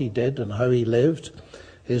and what he did and how he lived,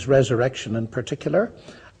 his resurrection in particular,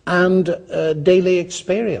 and daily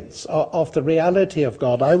experience of the reality of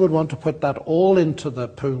God. I would want to put that all into the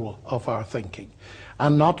pool of our thinking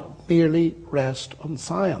and not merely rest on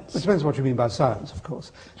science. It depends what you mean by science, of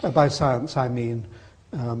course. By science, I mean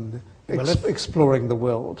exploring the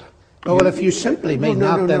world. Oh, well, if you simply mean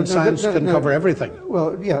that, then science can cover everything.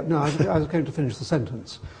 Well, yeah, no, I was going to finish the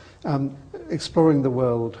sentence. Exploring the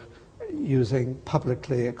world using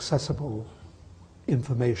publicly accessible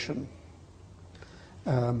information,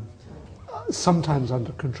 sometimes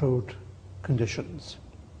under controlled conditions,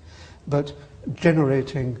 but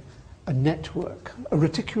generating a network, a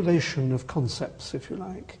reticulation of concepts, if you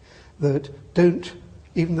like, that don't,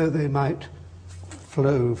 even though they might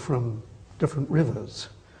flow from different rivers,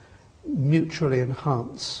 mutually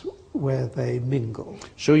enhance where they mingle.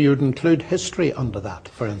 So you'd include history under that,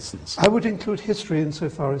 for instance? I would include history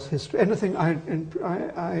insofar as history, anything,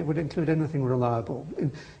 I would include anything reliable,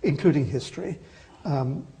 including history.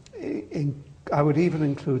 I would even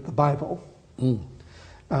include the Bible.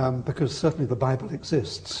 Because certainly the Bible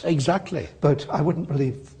exists. Exactly. But I wouldn't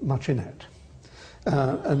believe much in it.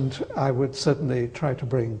 And I would certainly try to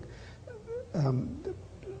bring,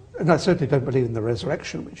 and I certainly don't believe in the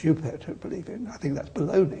resurrection, which you appear to believe in. I think that's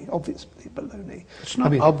baloney, obviously baloney. It's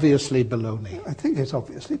not obviously baloney. I think it's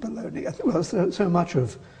obviously baloney. Well, so much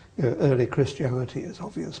of early Christianity is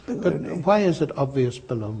obvious baloney. But why is it obvious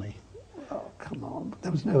baloney? Oh, come on.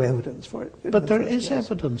 There was no evidence for it. But there is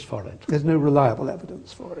evidence for it. There's no reliable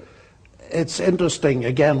evidence for it. It's interesting,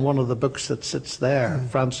 again, one of the books that sits there,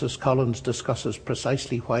 Francis Collins discusses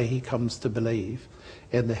precisely why he comes to believe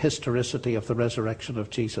in the historicity of the resurrection of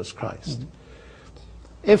Jesus Christ.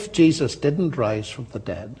 If Jesus didn't rise from the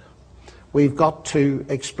dead, we've got to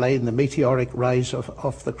explain the meteoric rise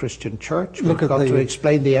of the Christian church. We've got to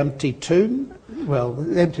explain the empty tomb. Well,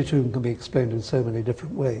 the empty tomb can be explained in so many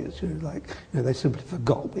different ways. They simply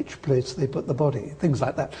forgot which place they put the body, things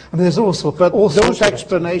like that. I mean, there's also... But those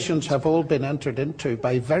explanations have all been entered into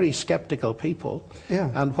by very sceptical people. Yeah.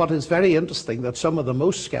 And what is very interesting, that some of the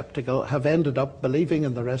most sceptical have ended up believing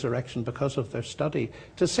in the resurrection because of their study.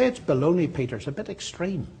 To say it's baloney, Peter, is a bit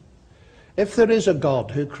extreme. If there is a God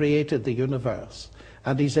who created the universe,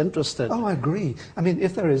 and he's interested... Oh, I agree. I mean,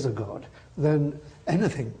 if there is a God, then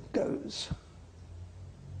anything goes.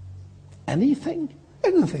 Anything?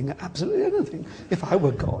 Anything, absolutely anything. If I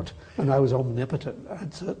were God, and I was omnipotent,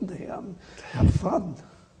 I'd certainly have fun.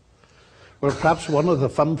 Well, perhaps one of the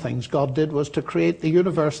fun things God did was to create the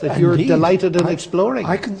universe that you're delighted in exploring.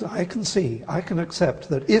 I can accept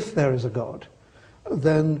that if there is a God,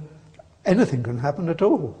 then anything can happen at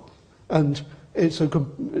all. And it's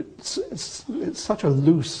such a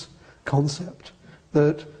loose concept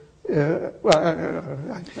that,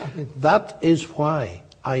 that is why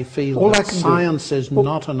I feel that science is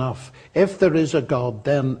not enough. If there is a God,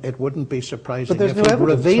 then it wouldn't be surprising if he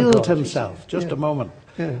revealed himself. Just a moment.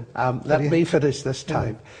 Let me finish this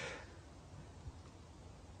time.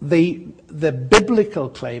 The biblical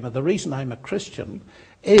claim, and the reason I'm a Christian,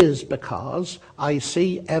 is because I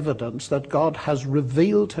see evidence that God has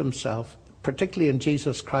revealed himself, particularly in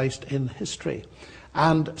Jesus Christ, in history.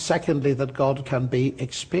 And secondly, that God can be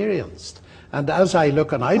experienced. And as I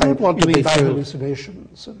look, and I don't want to be by fooled.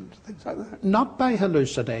 hallucinations and things like that. Not by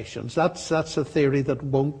hallucinations. That's a theory that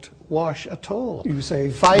won't wash at all. You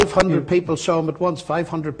say 500 people saw him at once.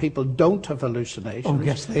 500 people don't have hallucinations. Oh,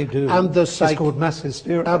 yes, they do. And it's called mass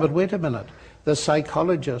hysteria. But wait a minute. The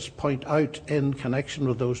psychologists point out in connection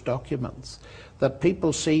with those documents that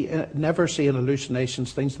people never see in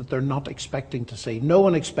hallucinations things that they're not expecting to see. No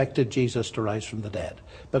one expected Jesus to rise from the dead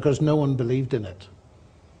because no one believed in it.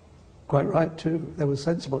 Quite right, too. They were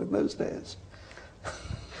sensible in those days.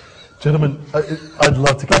 Gentlemen, I'd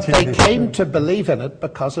love to continue. But they came to believe in it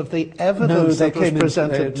because of the evidence that was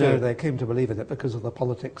presented to. No, they came to believe in it because of the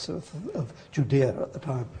politics of Judea at the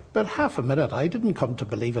time. But half a minute, I didn't come to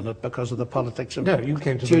believe in it because of the politics of Judea. No, you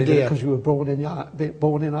came to believe in it because you were born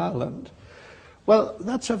in Ireland. Well,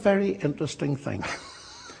 that's a very interesting thing.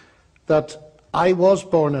 That I was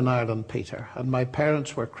born in Ireland, Peter, and my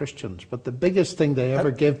parents were Christians, but the biggest thing they ever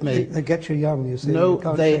gave me... They get you young, you see, no, you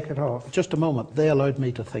can't shake it off. Just a moment, they allowed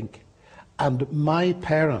me to think. And my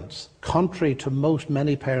parents, contrary to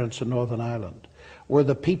many parents in Northern Ireland, were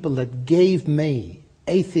the people that gave me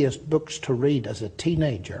atheist books to read as a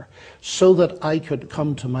teenager so that I could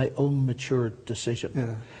come to my own mature decision.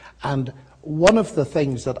 Yeah. And one of the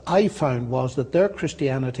things that I found was that their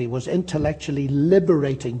Christianity was intellectually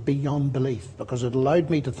liberating beyond belief, because it allowed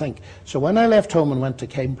me to think. So when I left home and went to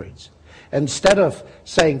Cambridge, instead of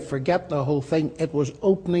saying forget the whole thing, it was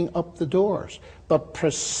opening up the doors. But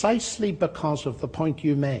precisely because of the point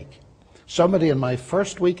you make, somebody in my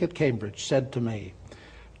first week at Cambridge said to me,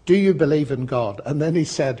 "Do you believe in God?" And then he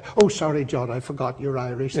said, "Oh, sorry, John, I forgot you're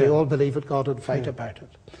Irish. They all believe in God and fight about it."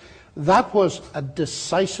 That was a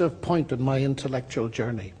decisive point in my intellectual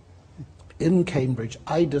journey. In Cambridge,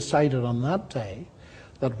 I decided on that day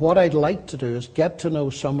that what I'd like to do is get to know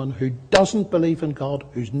someone who doesn't believe in God,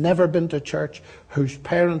 who's never been to church, whose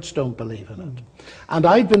parents don't believe in it. And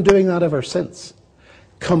I've been doing that ever since,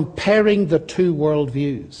 comparing the two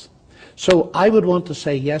worldviews. So I would want to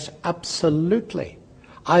say, yes, absolutely.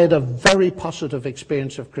 I had a very positive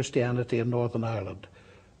experience of Christianity in Northern Ireland,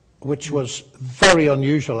 which was very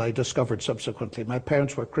unusual, I discovered subsequently. My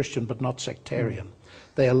parents were Christian but not sectarian.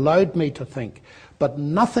 They allowed me to think. But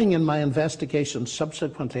nothing in my investigation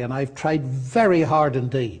subsequently, and I've tried very hard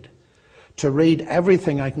indeed to read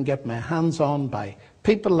everything I can get my hands on by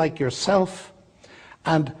people like yourself,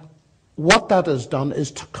 and what that has done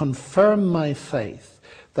is to confirm my faith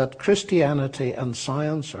that Christianity and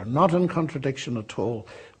science are not in contradiction at all,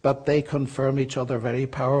 but they confirm each other very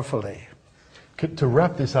powerfully. To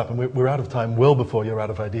wrap this up, and we're out of time well before you're out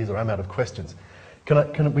of ideas or I'm out of questions,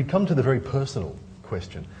 can we come to the very personal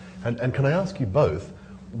question? And can I ask you both,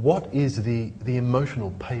 what is the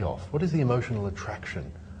emotional payoff? What is the emotional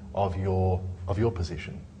attraction of your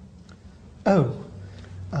position?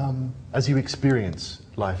 As you experience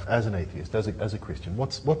life as an atheist, as a Christian,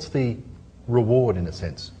 what's the reward in a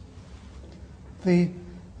sense? The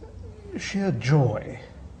sheer joy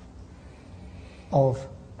of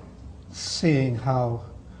seeing how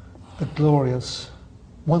the glorious,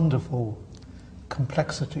 wonderful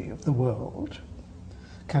complexity of the world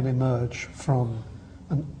can emerge from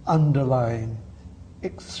an underlying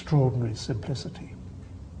extraordinary simplicity.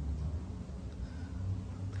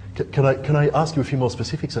 Can I ask you a few more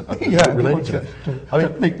specifics related to that?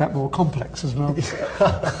 To make that more complex as well.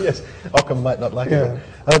 Yes, Occam might not like it.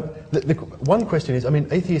 The one question is, I mean,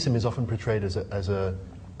 atheism is often portrayed as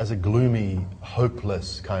a gloomy,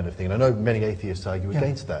 hopeless kind of thing. And I know many atheists argue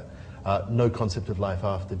against that. No concept of life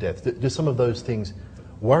after death. Do some of those things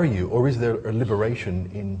worry you, or is there a liberation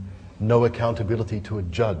in no accountability to a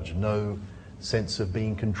judge, no sense of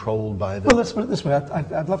being controlled by the... Well, let's put it this way.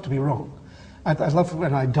 I'd love to be wrong. I'd love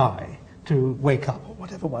when I die to wake up, or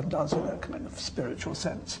whatever one does in a kind of spiritual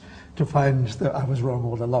sense, to find that I was wrong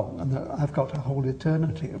all along, and that I've got a whole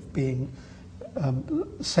eternity of being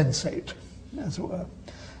sensate, as it were,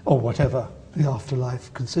 or whatever the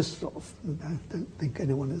afterlife consists of. I don't think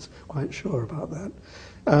anyone is quite sure about that.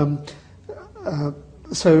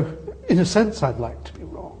 So, in a sense, I'd like to be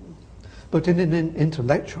wrong, but in an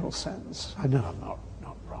intellectual sense, I know I'm not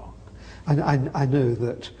wrong. I know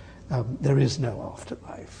that there is no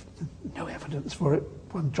afterlife, no evidence for it,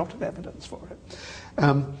 one jot of evidence for it.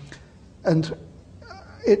 And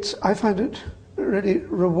I find it really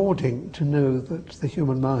rewarding to know that the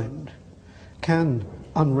human mind can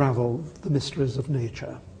unravel the mysteries of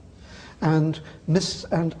nature and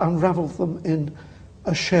unravel them in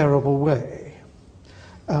a shareable way,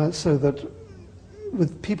 so that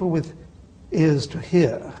people with ears to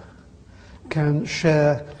hear can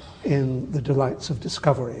share in the delights of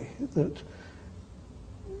discovery that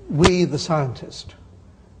we, the scientist,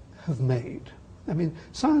 have made. I mean,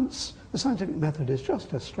 science, the scientific method is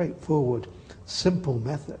just a straightforward, simple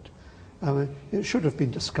method. It should have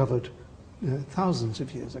been discovered thousands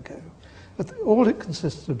of years ago. But all it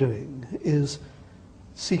consists of doing is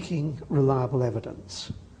seeking reliable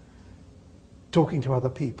evidence, talking to other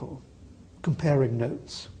people, comparing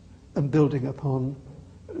notes, and building upon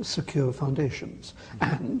secure foundations,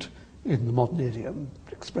 and, in the modern idiom,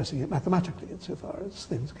 expressing it mathematically, insofar as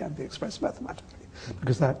things can be expressed mathematically,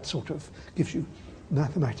 because that sort of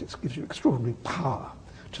mathematics gives you extraordinary power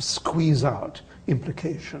to squeeze out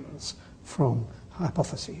implications from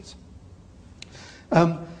hypotheses.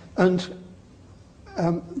 That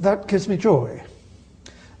gives me joy.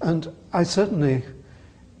 And I certainly,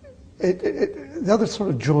 the other sort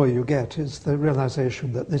of joy you get is the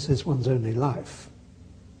realization that this is one's only life.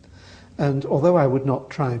 And although I would not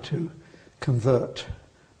try to convert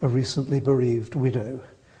a recently bereaved widow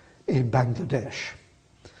in Bangladesh,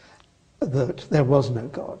 that there was no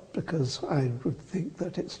God, because I would think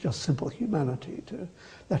that it's just simple humanity to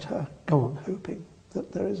let her go on hoping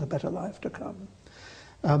that there is a better life to come.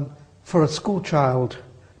 for a school child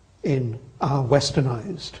in our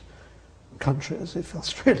westernized countries, if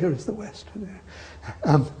Australia is the West,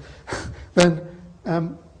 then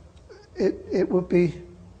it would be,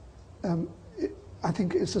 I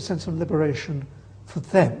think it's a sense of liberation for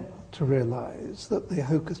them to realize that the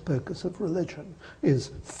hocus pocus of religion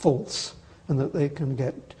is false and that they can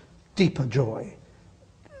get deeper joy,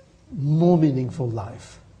 more meaningful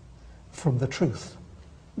life from the truth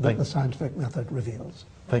that the scientific method reveals.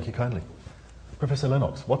 Thank you kindly. Professor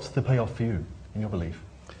Lennox, what's the payoff for you in your belief?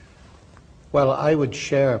 Well, I would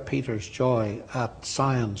share Peter's joy at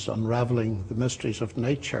science unraveling the mysteries of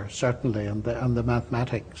nature, certainly, and the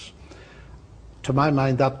mathematics. To my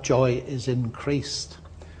mind, that joy is increased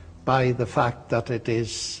by the fact that it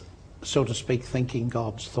is, so to speak, thinking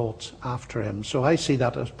God's thoughts after him. So I see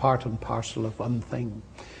that as part and parcel of one thing.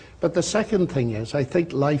 But the second thing is, I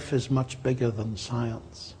think life is much bigger than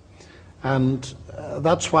science. And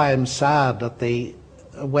that's why I'm sad at the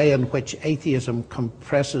way in which atheism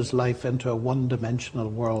compresses life into a one-dimensional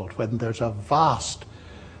world when there's a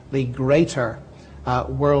vastly greater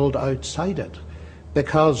world outside it.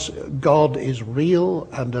 Because God is real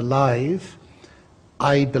and alive,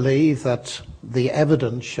 I believe that the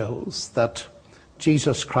evidence shows that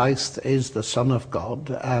Jesus Christ is the Son of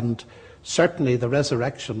God, and certainly the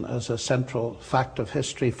resurrection as a central fact of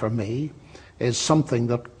history for me is something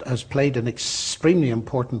that has played an extremely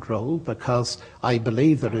important role, because I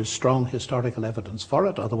believe there is strong historical evidence for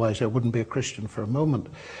it, otherwise I wouldn't be a Christian for a moment.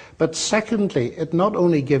 But secondly, it not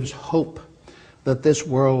only gives hope that this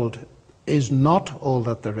world is not all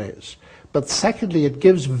that there is, but secondly, it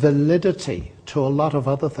gives validity to a lot of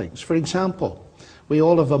other things. For example, we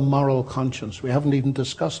all have a moral conscience. We haven't even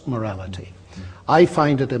discussed morality. I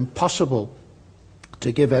find it impossible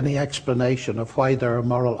to give any explanation of why there are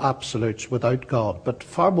moral absolutes without God. But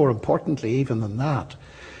far more importantly, even than that,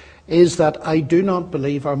 is that I do not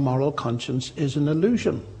believe our moral conscience is an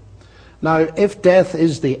illusion. Now, if death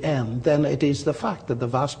is the end, then it is the fact that the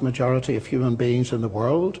vast majority of human beings in the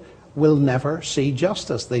world will never see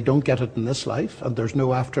justice. They don't get it in this life, and there's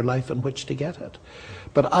no afterlife in which to get it.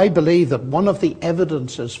 But I believe that one of the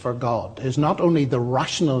evidences for God is not only the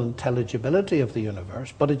rational intelligibility of the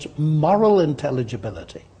universe, but its moral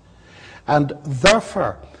intelligibility. And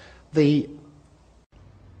therefore, we've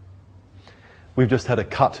just had a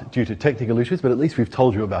cut due to technical issues, but at least we've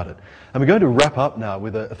told you about it. And we're going to wrap up now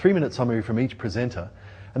with a 3-minute summary from each presenter.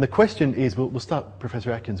 And the question is, we'll start,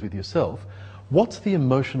 Professor Atkins, with yourself. What's the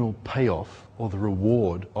emotional payoff or the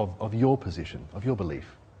reward of your position, of your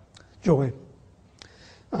belief? Joy.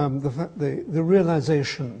 The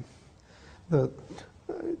realization that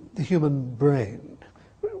the human brain,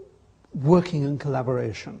 working in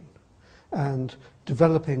collaboration and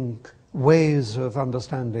developing ways of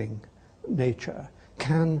understanding nature,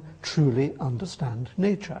 can truly understand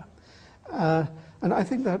nature. And I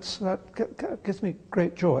think that gives me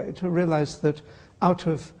great joy to realize that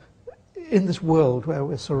in this world where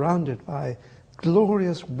we're surrounded by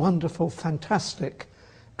glorious, wonderful, fantastic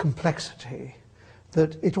complexity,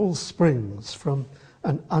 that it all springs from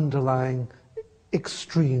an underlying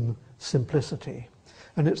extreme simplicity.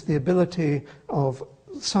 And it's the ability of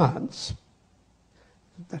science,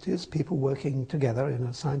 that is, people working together in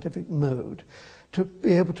a scientific mode, to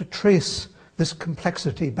be able to trace this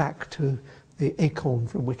complexity back to the acorn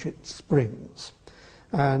from which it springs.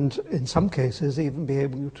 And in some cases, even be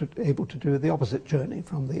able to do the opposite journey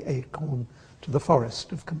from the acorn to the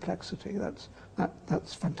forest of complexity.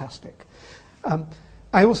 That's fantastic.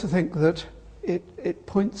 I also think that it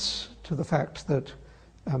points to the fact that,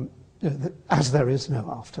 that as there is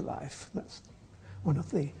no afterlife, that's one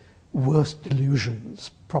of the worst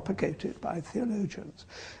delusions propagated by theologians.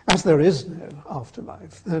 As there is no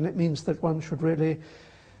afterlife, then it means that one should really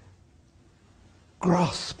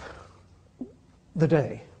grasp the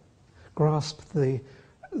day, grasp the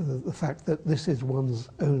fact that this is one's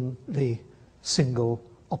only single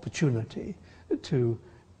opportunity to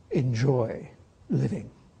enjoy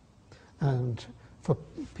living. And for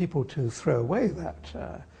people to throw away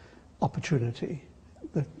that opportunity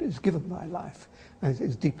that is given by life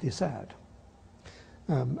is deeply sad.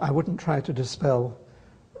 I wouldn't try to dispel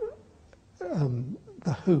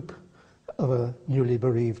the hope of a newly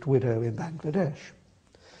bereaved widow in Bangladesh,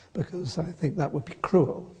 because I think that would be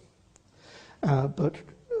cruel. But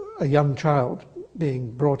a young child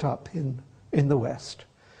being brought up in the West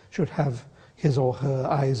should have his or her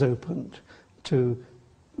eyes opened to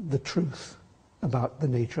the truth about the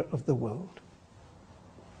nature of the world.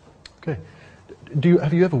 Okay.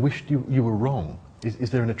 Have you ever wished you were wrong?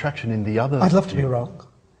 Is there an attraction in the other? I'd love to be wrong.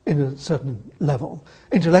 in a certain level.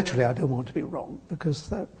 Intellectually, I don't want to be wrong, because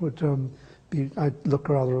that would I'd look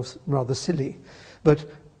rather silly. But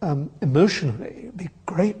emotionally, it'd be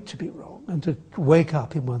great to be wrong and to wake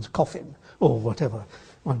up in one's coffin, or whatever,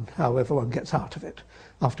 however one gets out of it,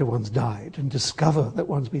 after one's died, and discover that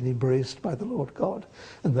one's been embraced by the Lord God,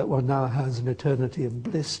 and that one now has an eternity of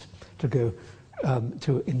bliss to go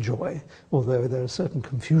to enjoy, although there is certain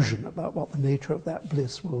confusion about what the nature of that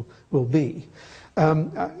bliss will be.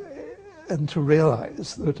 And to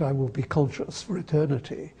realize that I will be conscious for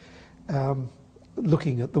eternity,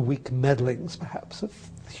 looking at the weak meddlings, perhaps, of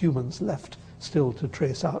humans left still to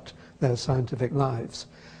trace out their scientific lives.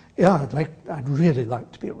 Yeah, I'd really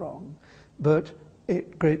like to be wrong, but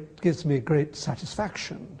it gives me great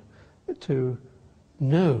satisfaction to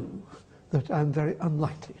know that I'm very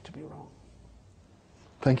unlikely to be wrong.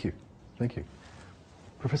 Thank you. Thank you.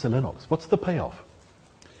 Professor Lennox, what's the payoff?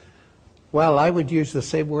 Well, I would use the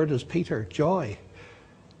same word as Peter, joy.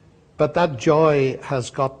 But that joy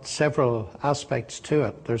has got several aspects to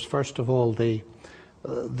it. There's first of all the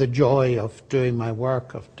joy of doing my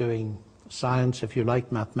work, of doing science, if you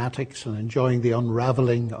like, mathematics, and enjoying the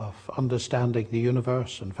unraveling of understanding the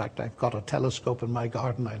universe. In fact, I've got a telescope in my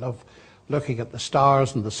garden. I love looking at the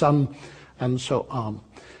stars and the sun and so on.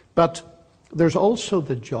 But there's also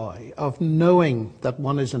the joy of knowing that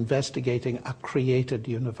one is investigating a created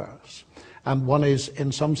universe, and one is,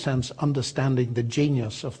 in some sense, understanding the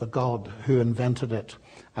genius of the God who invented it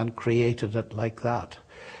and created it like that.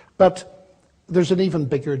 But there's an even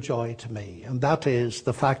bigger joy to me, and that is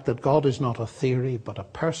the fact that God is not a theory but a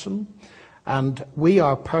person, and we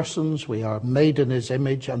are persons, we are made in his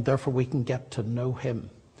image, and therefore we can get to know him.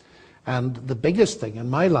 And the biggest thing in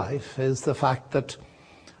my life is the fact that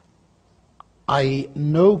I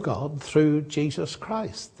know God through Jesus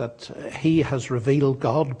Christ, that he has revealed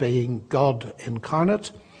God, being God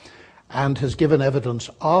incarnate, and has given evidence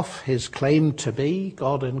of his claim to be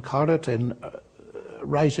God incarnate in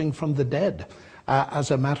rising from the dead as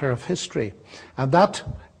a matter of history. And that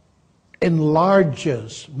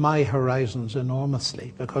enlarges my horizons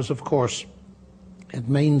enormously, because of course it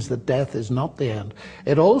means that death is not the end.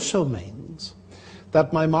 It also means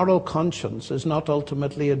that my moral conscience is not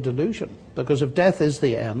ultimately a delusion, because if death is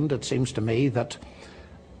the end, it seems to me that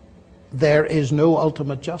there is no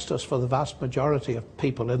ultimate justice for the vast majority of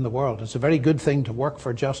people in the world. It's a very good thing to work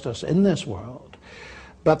for justice in this world,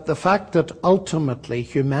 but the fact that ultimately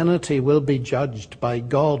humanity will be judged by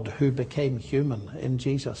God, who became human in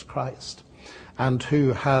Jesus Christ and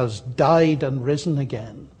who has died and risen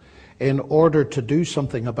again in order to do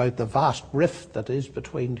something about the vast rift that is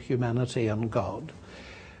between humanity and God,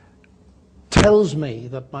 tells me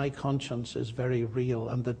that my conscience is very real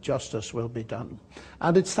and that justice will be done.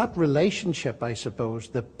 And it's that relationship, I suppose,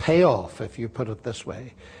 the payoff, if you put it this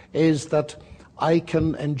way, is that I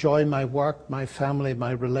can enjoy my work, my family,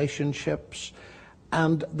 my relationships,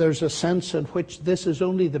 and there's a sense in which this is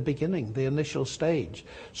only the beginning, the initial stage.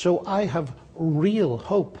 So I have real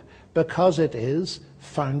hope, because it is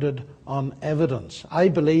founded on evidence. I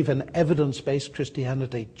believe in evidence-based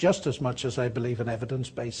Christianity just as much as I believe in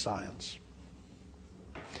evidence-based science.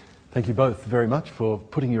 Thank you both very much for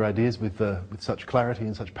putting your ideas with such clarity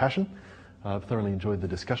and such passion. I've thoroughly enjoyed the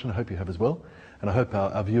discussion. I hope you have as well. And I hope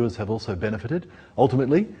our viewers have also benefited.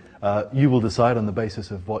 Ultimately, you will decide on the basis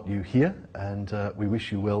of what you hear, and we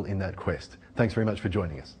wish you well in that quest. Thanks very much for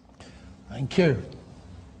joining us. Thank you.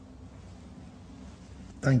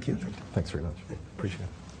 Thank you. Thanks very much. Appreciate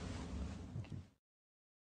it.